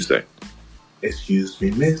 That's what you say. Excuse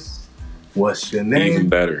me, miss. What's your name? Even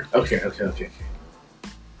better. Okay.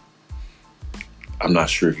 I'm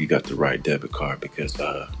not sure if you got the right debit card because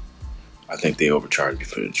I think they overcharged you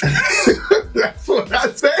for the drink. That's what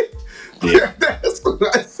I say? Yeah. That's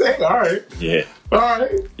what I say. All right. Yeah. All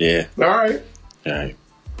right. Yeah. All right. All right.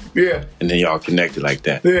 Yeah. And then y'all connected like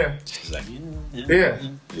that. Yeah. She's like, yeah.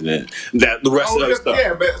 And then the rest of the stuff.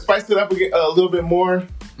 Yeah, but spice it up again, a little bit more.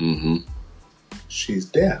 Mm-hmm. She's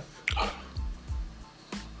deaf.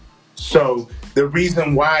 So the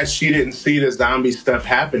reason why she didn't see the zombie stuff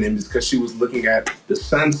happening is because she was looking at the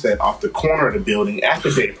sunset off the corner of the building at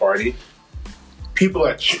the day party. People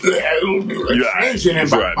are changing and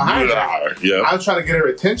behind her. Yeah. I was trying to get her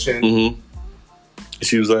attention. Mm-hmm.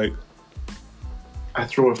 She was like, I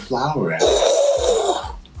threw a flower at her.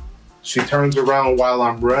 She turns around while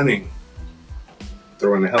I'm running,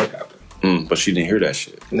 throwing a helicopter. But she didn't hear that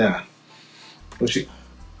shit. Nah. When she...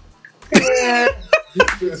 I'm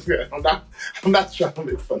not trying to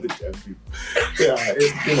make fun of deaf people. Yeah,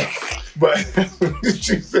 but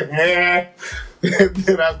she said, and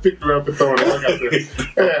then I picked her up and threw her helicopter.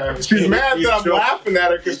 Yeah, she's mad that I'm laughing at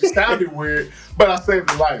her because she sounded weird, but I saved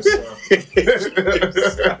her life. So.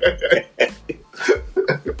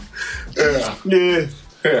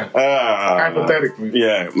 Hypothetically.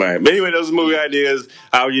 Yeah, right. But anyway, those are movie ideas.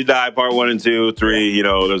 How Would You Die, Part 1 and 2, 3,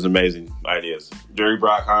 those amazing ideas. Jerry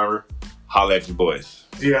Bruckheimer, holla at your boys.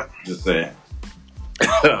 Yeah. Just saying.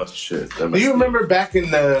 Oh, shit. Do you remember back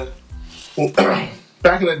in the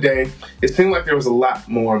day, it seemed like there was a lot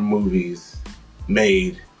more movies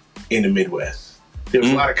made in the Midwest. There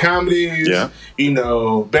was a lot of comedies. Yeah.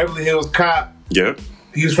 Beverly Hills Cop. Yep.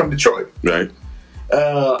 He was from Detroit. Right.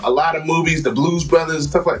 A lot of movies, the Blues Brothers,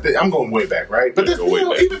 stuff like that. I'm going way back, right? But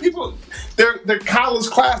even people, they're college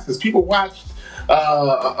classes. People watched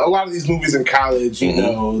a lot of these movies in college, you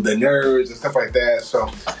know, the nerds and stuff like that. So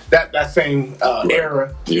that same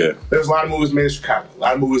era, there's a lot of movies made in Chicago, a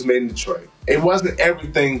lot of movies made in Detroit. It wasn't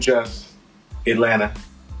everything just Atlanta,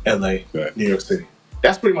 LA, New York City.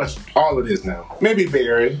 That's pretty much all it is now. Maybe Bay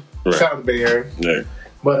Area. Shout out to Bay Area. Yeah.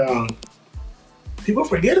 But people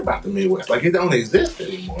forget about the Midwest. Like, it don't exist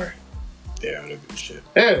anymore. Yeah, I don't give a shit.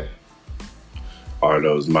 Yeah. All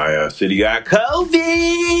those my city got COVID.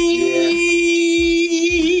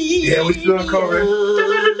 Yeah, we still on COVID.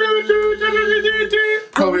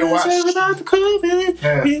 COVID watch. About the COVID.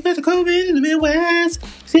 Yeah. We got the COVID in the Midwest.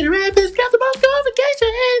 Cedar Rapids got the most COVID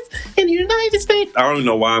cases in the United States. I don't even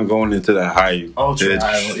know why I'm going into that high Ultra pitch,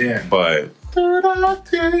 high, yeah. but Third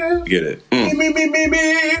octave. get it. Me.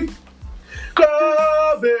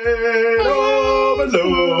 COVID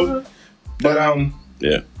overload. But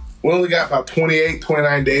yeah. we only got about 28,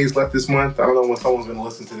 29 days left this month. I don't know when someone's going to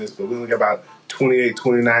listen to this, but we only got about 28,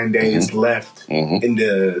 29 days left in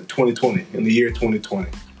the 2020, in the year 2020.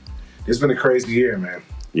 It's been a crazy year, man.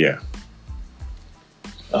 Yeah.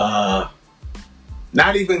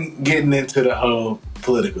 Not even getting into the whole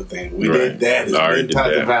political thing. We did that. It's been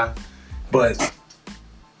talked about. But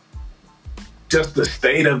just the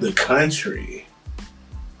state of the country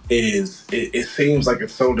is, it seems like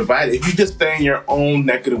it's so divided. If you just stay in your own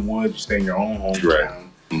neck of the woods, you stay in your own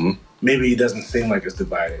hometown, maybe it doesn't seem like it's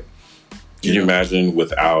divided. Can you imagine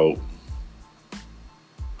without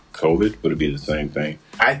COVID? Would it be the same thing?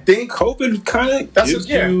 I think COVID kind of gives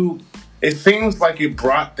you... It seems like it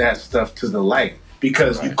brought that stuff to the light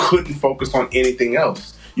because you couldn't focus on anything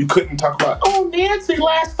else. You couldn't talk about, oh, Nancy,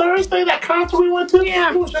 last Thursday, that concert we went to,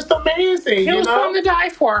 it was just amazing. It was fun to die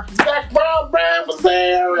for. Zach Brown was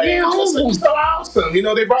there. And it was so awesome. You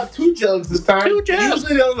know, they brought 2 jugs this time. 2 jugs.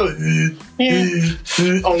 Usually they'll go,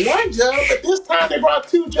 on 1 jug, but this time they brought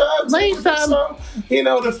 2 jugs. You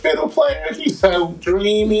know, the fiddle player, he's so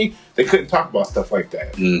dreamy. They couldn't talk about stuff like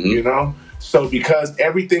that, you know? So because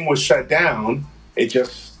everything was shut down, it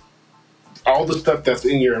just... all the stuff that's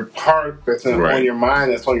in your heart, that's on your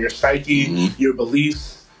mind, that's on your psyche, your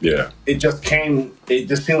beliefs. Yeah. It just seemed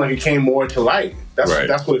like it came more to light.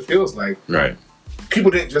 That's what it feels like. Right. People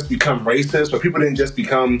didn't just become racist, or people didn't just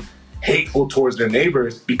become hateful towards their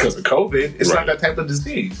neighbors because of COVID. It's not that type of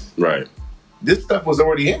disease. Right. This stuff was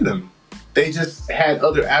already in them. They just had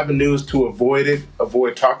other avenues to avoid it,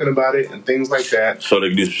 avoid talking about it, and things like that. So they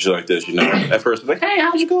can do some shit like this, you know. At first, like, hey,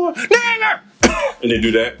 how's it going? And they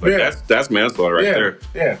do that. Like, that's manslaughter right there.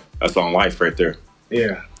 Yeah. That's on life right there.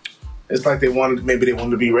 Yeah. It's like maybe they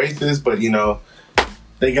wanted to be racist, but, you know,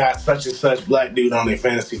 they got such and such black dude on their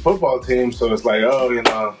fantasy football team, so it's like, oh, you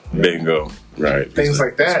know. Bingo. Right. Things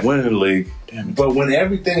like that. It's winning the league. Damn it. But when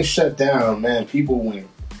everything shut down, man, people went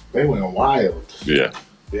wild. Yeah.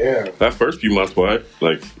 Yeah. That first few months, it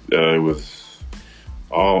was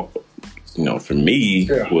all, you know, for me,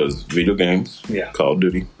 was video games. Yeah. Call of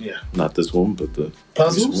Duty. Yeah. Not this one, but the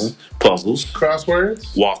puzzles.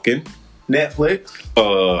 Crosswords. Walking. Netflix.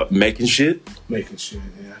 Making shit. Yeah.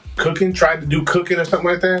 Cooking. Tried to do cooking or something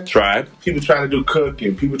like that. Tried. People try to do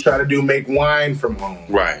cooking. People try to make wine from home.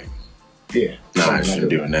 Right. Yeah. No, I shouldn't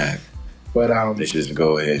be doing that. But they should just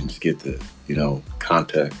go ahead and just get the, you know,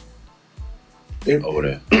 contact. Over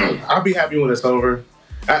there. I'll be happy when it's over.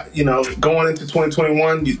 You know, going into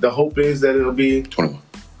 2021, the hope is that it'll be 21.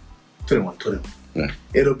 Yeah.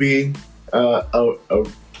 It'll be a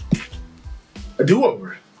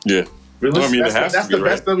do-over. Yeah. Really, that's the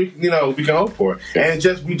best that we can hope for. Yeah. And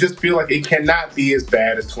we just feel like it cannot be as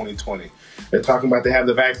bad as 2020. They're talking about they have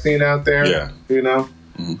the vaccine out there. Yeah. You know?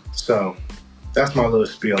 Mm-hmm. So that's my little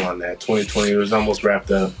spiel on that. 2020 was almost wrapped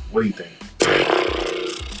up. What do you think?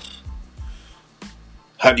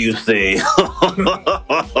 How do you say?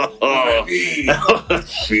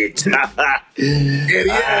 Shit.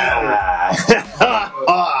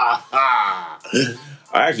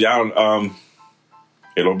 Actually, I don't.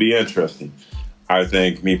 It'll be interesting. I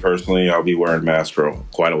think, me personally, I'll be wearing masks for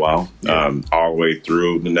quite a while, all the way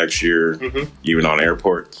through the next year, even on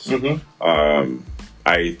airports.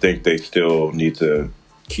 I think they still need to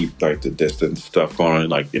keep like the distance stuff going,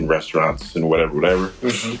 like in restaurants and whatever.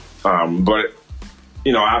 But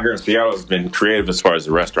you know, out here in Seattle, it's been creative as far as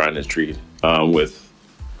the restaurant industry. With,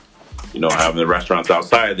 you know, having the restaurants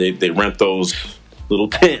outside, they rent those little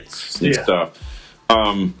tents and stuff.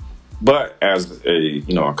 But as a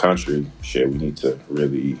country, shit, we need to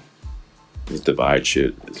really just divide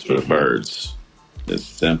shit. It's for the birds. It's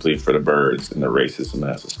simply for the birds, and the racism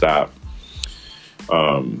has to stop.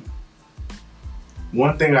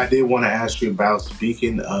 One thing I did want to ask you about,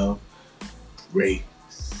 speaking of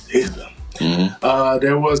racism.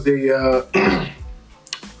 There was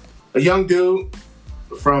a young dude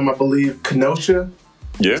from, I believe, Kenosha,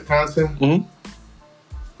 Yeah. Wisconsin. Mhm.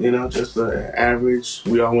 You know, just an average.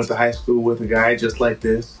 We all went to high school with a guy just like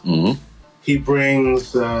this. Mm-hmm. He brings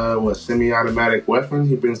semi-automatic weapon.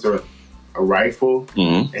 He brings a rifle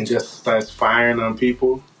Mm-hmm. and just starts firing on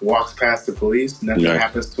people. Walks past the police. Nothing Yeah.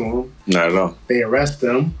 happens to him. Not at all. They arrest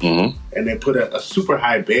him Mm-hmm. and they put a super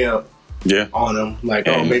high bail Yeah. on him. Like,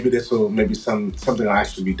 And- maybe something will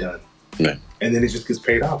actually be done. Yeah. And then it just gets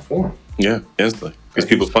paid off for him. Yeah. Instantly. Because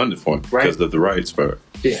people funded for him Right. because of the rights for it.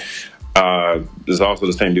 Yeah. There's also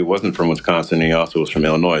the same dude wasn't from Wisconsin. He also was from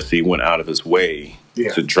Illinois. So he went out of his way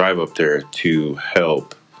Yeah. to drive up there to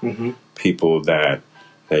help Mm-hmm. people that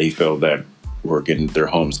he felt that were getting their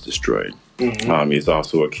homes destroyed. Mm-hmm. He's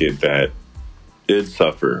also a kid that did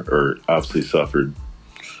suffer, or obviously suffered,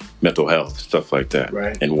 mental health, stuff like that.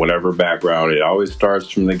 Right. And whatever background, it always starts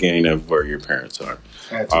from the beginning of where your parents are.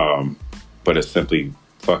 Had to. But it's simply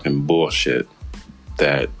fucking bullshit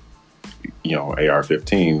that, you know,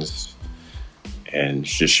 AR-15s and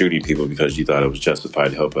just shooting people because you thought it was justified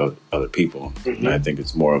to help other people. And I think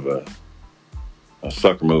it's more of a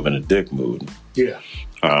sucker move and a dick move. Yeah.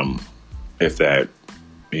 If that,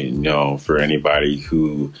 you know, for anybody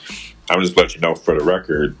who, I'm just let you know for the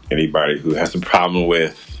record, anybody who has a problem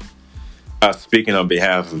with us speaking on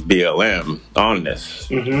behalf of BLM on this,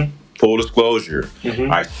 Mm-hmm. full disclosure,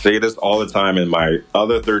 I say this all the time in my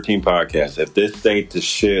other 13 podcasts. If this state the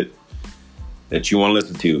shit that you want to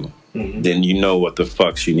listen to, then you know what the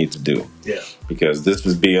fuck you need to do. Yeah. Because this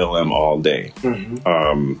is BLM all day.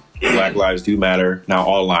 Black lives do matter. Not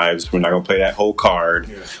all lives. We're not going to play that whole card.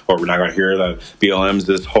 Yeah. Or we're not going to hear that BLM's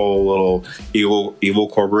this whole little evil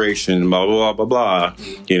corporation, blah, blah, blah, blah, blah.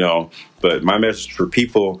 You know, but my message for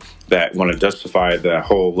people that want to justify that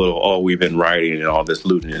whole little, we've been rioting and all this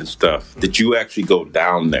looting and stuff. Did you actually go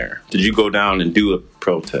down there? Did you go down and do a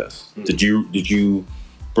protest? Did you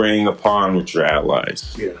bring upon with your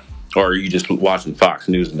allies? Yeah. Or are you just watching Fox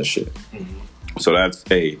News and the shit? So that's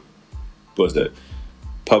what's that?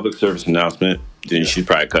 Public service announcement. Then you should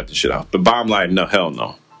probably cut the shit off. But bottom line, no, hell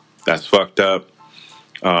no. That's fucked up.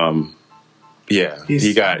 Yeah,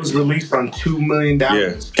 he got was released on $2 million.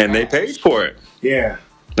 Yeah, and they paid for it. Yeah.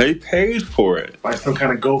 They paid for it. Like some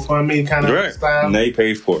kind of GoFundMe kind of Right. style. And they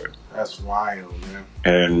paid for it. That's wild, man.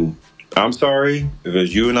 And I'm sorry if it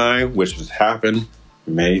was you and I, which has happened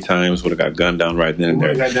many times, would have got gunned down right then and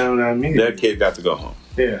What there. got down on me? That kid got to go home.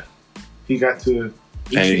 Yeah. He got to.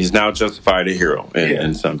 And he's now justified a hero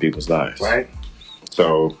in some people's lives. Right.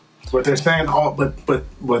 So, But they're saying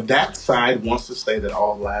but that side wants to say that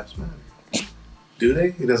all lives matter. Do they?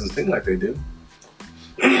 It doesn't seem like they do.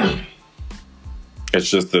 it's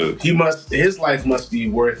just His life must be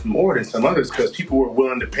worth more than some others because people were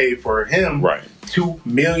willing to pay for him right. $2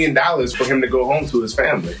 million for him to go home to his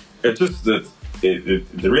family. It's just that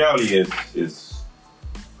the reality is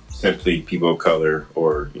simply people of color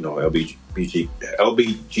or, you know,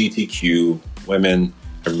 LGBTQ women,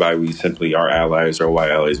 everybody, we simply, our allies, our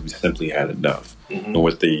white allies, we simply had enough. And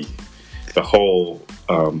with the whole,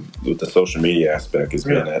 with the social media aspect, it's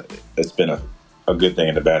been a good thing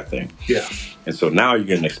and a bad thing. Yeah. And so now you're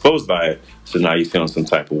getting exposed by it, so now you're feeling some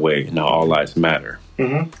type of way. Now all lives matter.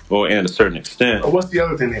 Well, and to a certain extent, But what's the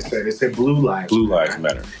other thing they said? They said blue lives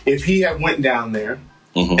matter. If he had went down there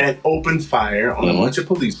and opened fire on a bunch of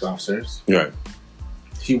police officers, Right.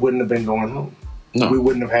 he wouldn't have been going home. No. We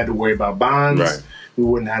wouldn't have had to worry about bonds. Right. We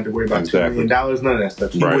wouldn't have to worry about Exactly. $2 million, none of that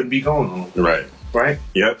stuff. He Right. wouldn't be going home. Right. Right?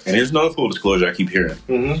 Yep. And here's another full disclosure I keep hearing.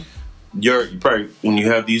 You probably, when you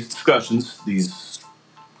have these discussions, these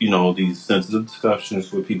sensitive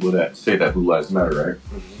discussions with people that say that blue lives matter,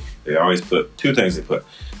 right? They always put two things they put.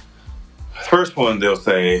 First one, they'll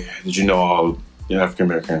say, did you know all African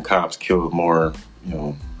American cops killed more,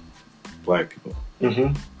 black people?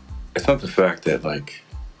 It's not the fact that, like,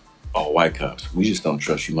 all white cops, we just don't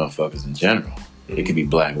trust you motherfuckers in general. It could be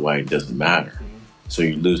black, white, doesn't matter. So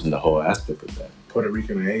you're losing the whole aspect of that. Puerto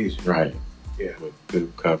Rican and Asian. Right. Yeah. With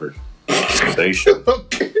good coverage. Sensation.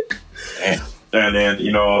 Okay. Damn. And then,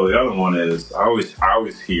 the other one is, I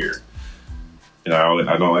always hear, I don't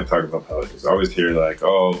like talking about politics. I always hear, like,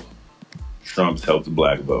 oh, Trump's helped the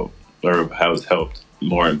black vote. Or has helped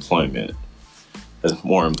more employment. Has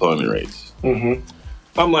more employment rates.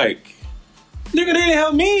 I'm like, nigga, they didn't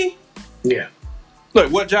help me. Yeah. Like,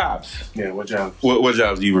 what jobs? Yeah, what jobs? What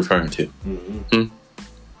jobs are you referring to?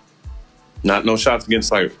 Not no shots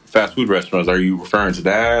against, like, fast food restaurants. Are you referring to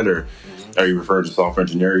that, or are you referring to software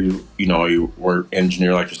engineer? You were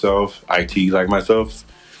engineer like yourself, IT like myself.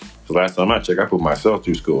 The last time I checked, I put myself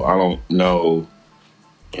through school. I don't know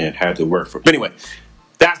and had to work for. But anyway,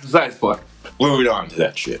 that's besides the point. moving on to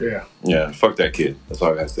that shit. Yeah. Yeah, fuck that kid. That's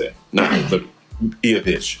all I gotta say. Nah, look, you a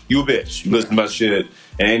bitch. You a bitch. You listen to my shit,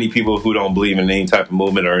 and any people who don't believe in any type of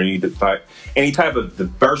movement or any type of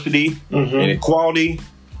diversity and equality,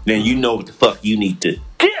 then you know what the fuck you need to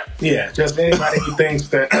do. Yeah, just anybody who thinks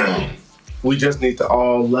that we just need to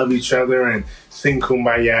all love each other and sing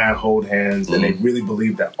Kumbaya and hold hands, and they really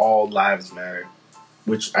believe that all lives matter,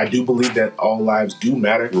 which I do believe that all lives do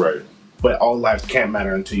matter. Right. But all lives can't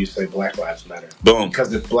matter until you say Black Lives Matter. Boom.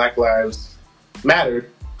 Because if Black Lives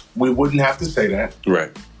mattered, we wouldn't have to say that.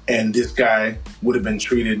 Right. And this guy would have been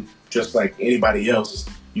treated just like anybody else.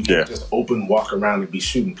 You can't just walk around and be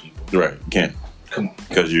shooting people. Right. You can't. Come on.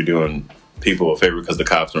 Because you're doing people a favor because the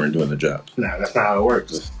cops aren't doing their job. No, that's not how it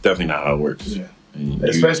works. That's definitely not how it works. Yeah. And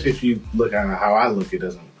Especially if you look at how I look, it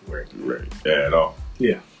doesn't work. Right. Yeah, at all.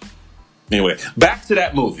 Yeah. Anyway, back to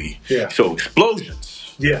that movie. Yeah. So,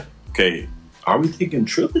 explosions. Yeah. Okay. Are we thinking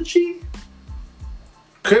trilogy?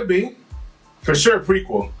 Could be. For sure,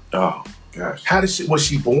 prequel. Oh, gosh. Was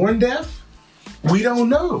she born deaf? We don't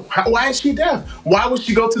know. Why is she deaf? Why would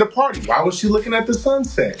she go to the party? Why was she looking at the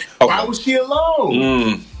sunset? Okay. Why was she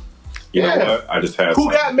alone? You know what? I just had Who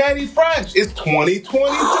got Manny Fresh? It's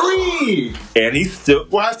 2023. And he's still...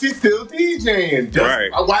 Why is he still DJing? Right.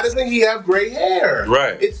 Why doesn't he have gray hair?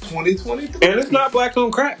 Right. It's 2023. And it's not black on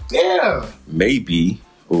crack. Yeah. Maybe.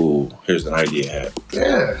 Ooh, here's an idea I had.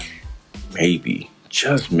 Yeah. Maybe.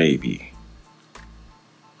 Just maybe.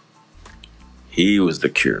 He was the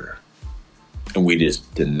cure. And we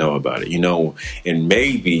just didn't know about it. You know, and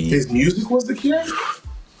maybe... His music was the cure?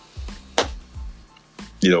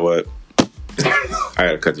 You know what? I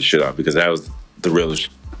gotta cut this shit off because that was the realest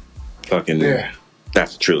fucking... Yeah.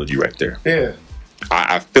 That's a trilogy right there. Yeah.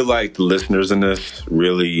 I feel like the listeners in this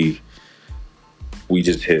really... We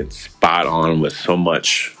just hit spot on with so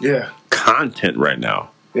much content right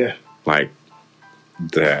now. Yeah. Like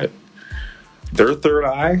that their third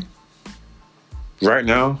eye right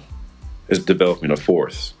now is developing a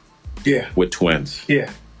fourth. Yeah. With twins. Yeah.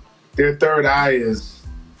 Their third eye is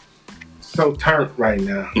so turned right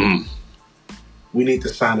now. We need to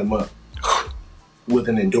sign them up with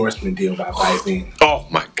an endorsement deal by Visine. Oh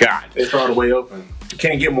my God. It's all the way open. You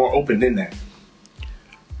can't get more open than that.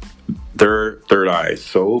 Their third eye is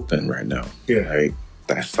so open right now. Yeah. Like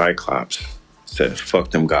that Cyclops said,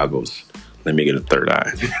 fuck them goggles. Let me get a third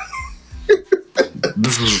eye.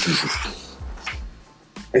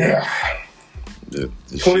 Yeah.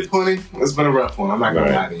 2020, it's been a rough one. I'm not going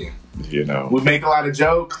to lie to you. You know. We make a lot of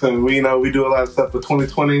jokes and we do a lot of stuff, but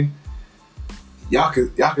 2020, y'all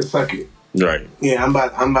can suck it. Right. Yeah, I'm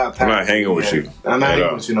not hanging with you. I'm not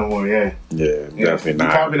hanging with you no more, Yeah, definitely not.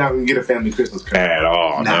 You're probably not going to get a family Christmas card. At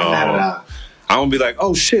all, Not at all. I'm going to be like,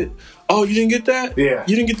 oh shit. Oh, you didn't get that? Yeah.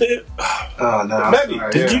 You didn't get that? Oh, no. Baby,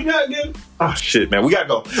 did you not get it? Oh, shit, man. We got to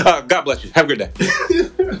go. God bless you. Have a good day. You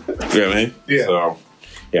know what I mean? Yeah. So,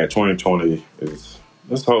 yeah, 2020 is,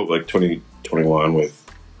 let's hope like 2021 with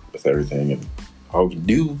everything. And all we can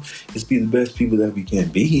do is be the best people that we can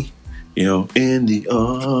be. You know, in the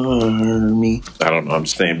army. I don't know. I'm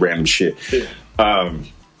just saying random shit. Yeah.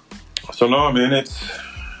 So, no, man, it's,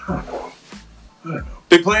 I don't know.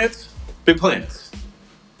 Big plans? Big plans.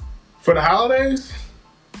 For the holidays?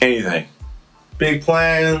 Anything. Big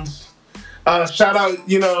plans. Shout out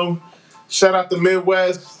the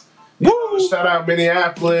Midwest. Woo! Shout out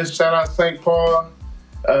Minneapolis. Shout out St. Paul.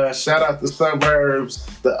 Shout out the suburbs,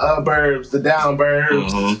 the uburbs, the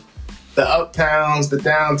downburbs, the uptowns, the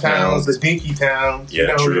downtowns, the dinky towns. Yeah, you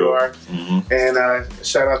know true. who you are. And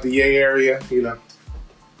shout out the Yay area. You know.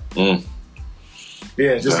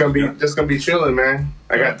 Yeah, just gonna be chilling, man.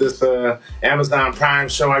 I got this Amazon Prime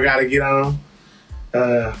show I gotta get on.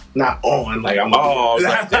 Not on, like I'm. Oh, I was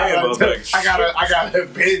like, damn. I was like, I gotta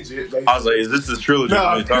binge it. Basically. I was like, is this the trilogy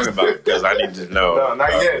we're talking about? Because I need to know. No,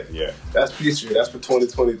 not yet. Yeah. That's future. That's for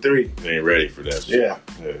 2023. They ain't ready for that shit. Yeah.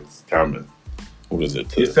 It's coming. What is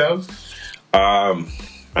it? Yourself?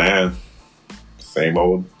 Man, same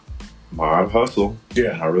old mob hustle.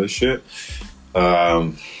 Yeah. Not really shit.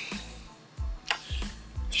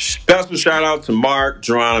 Special shout out to Mark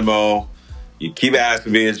Geronimo. You keep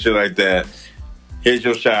asking me and shit like that. Here's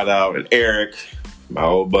your shout out. And Eric, my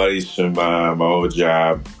old buddies from my old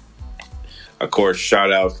job. Of course,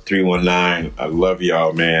 shout out to 319. I love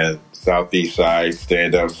y'all, man. Southeast side,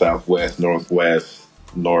 stand up, southwest, northwest,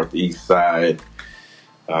 northeast side.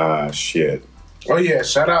 Shit. Oh, yeah.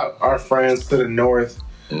 Shout out our friends to the north.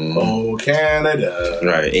 Oh, Canada.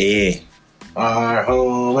 Right. Yeah. Our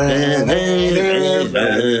home and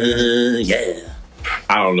yeah.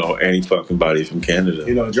 I don't know any fucking body from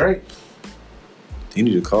Canada. Drake. You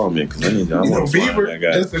need to call me because I want to find Bieber. that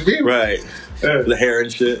guy. Justin Bieber. Right. the hair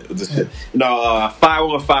and shit. No,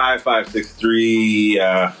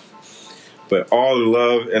 515-563. But all the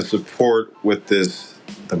love and support with the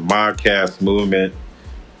Modcast movement.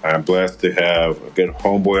 I'm blessed to have a good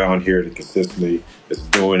homeboy on here that consistently is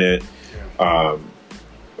doing it.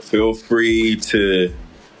 Feel free to,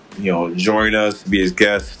 join us, be his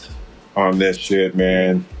guest on this shit,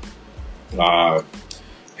 man.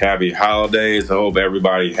 Happy holidays. I hope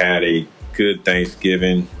everybody had a good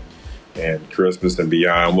Thanksgiving and Christmas and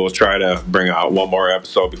beyond. We'll try to bring out one more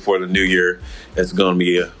episode before the new year. It's going to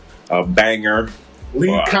be a banger.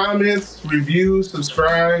 Leave comments, review,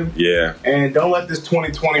 subscribe. Yeah. And don't let this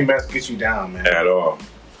 2020 mess get you down, man. At all.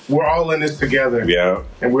 We're all in this together. Yeah.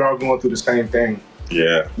 And we're all going through the same thing.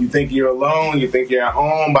 Yeah. You think you're alone. You think you're at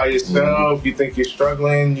home by yourself. Mm-hmm. You think you're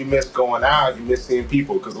struggling. You miss going out. You miss seeing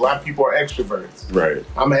people. Because a lot of people are extroverts. Right.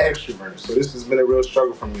 I'm an extrovert. So this has been a real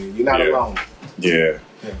struggle for me. You're not alone. Yeah.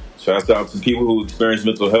 Shouts out to people who experience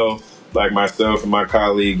mental health, like myself and my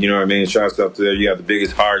colleague. You know what I mean? Shouts out to them. You got the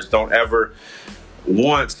biggest hearts. Don't ever...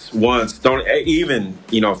 Once, don't even,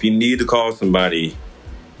 if you need to call somebody,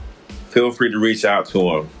 feel free to reach out to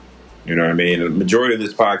them. You know what I mean? The majority of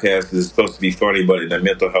this podcast is supposed to be funny, but in the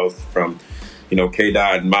mental health from,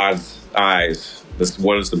 K-Dot and Mod's eyes. That's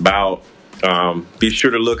what it's about. Be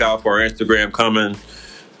sure to look out for our Instagram coming.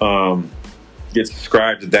 Get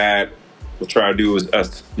subscribed to that. We'll try to do a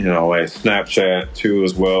Snapchat too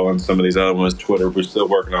as well, and some of these other ones, Twitter. We're still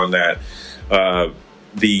working on that.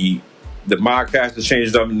 The Modcast has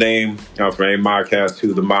changed up the name from a Modcast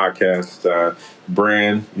to the Modcast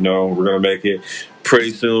brand. We're going to make it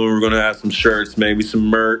pretty soon. We're going to have some shirts, maybe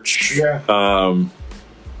some merch. Yeah.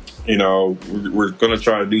 We're going to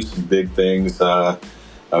try to do some big things.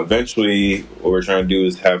 Eventually, what we're trying to do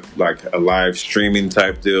is have like a live streaming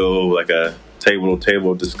type deal, like a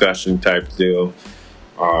table-to-table discussion type deal.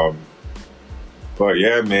 But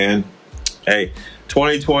yeah, man. Hey,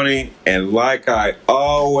 2020, and like I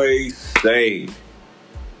always say,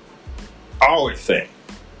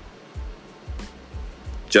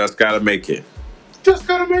 just gotta make it. Just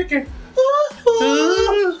gotta make it. Just gotta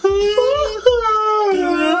make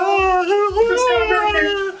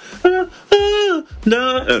it.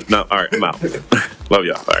 No, all right, I'm out. Love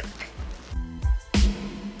y'all. All right.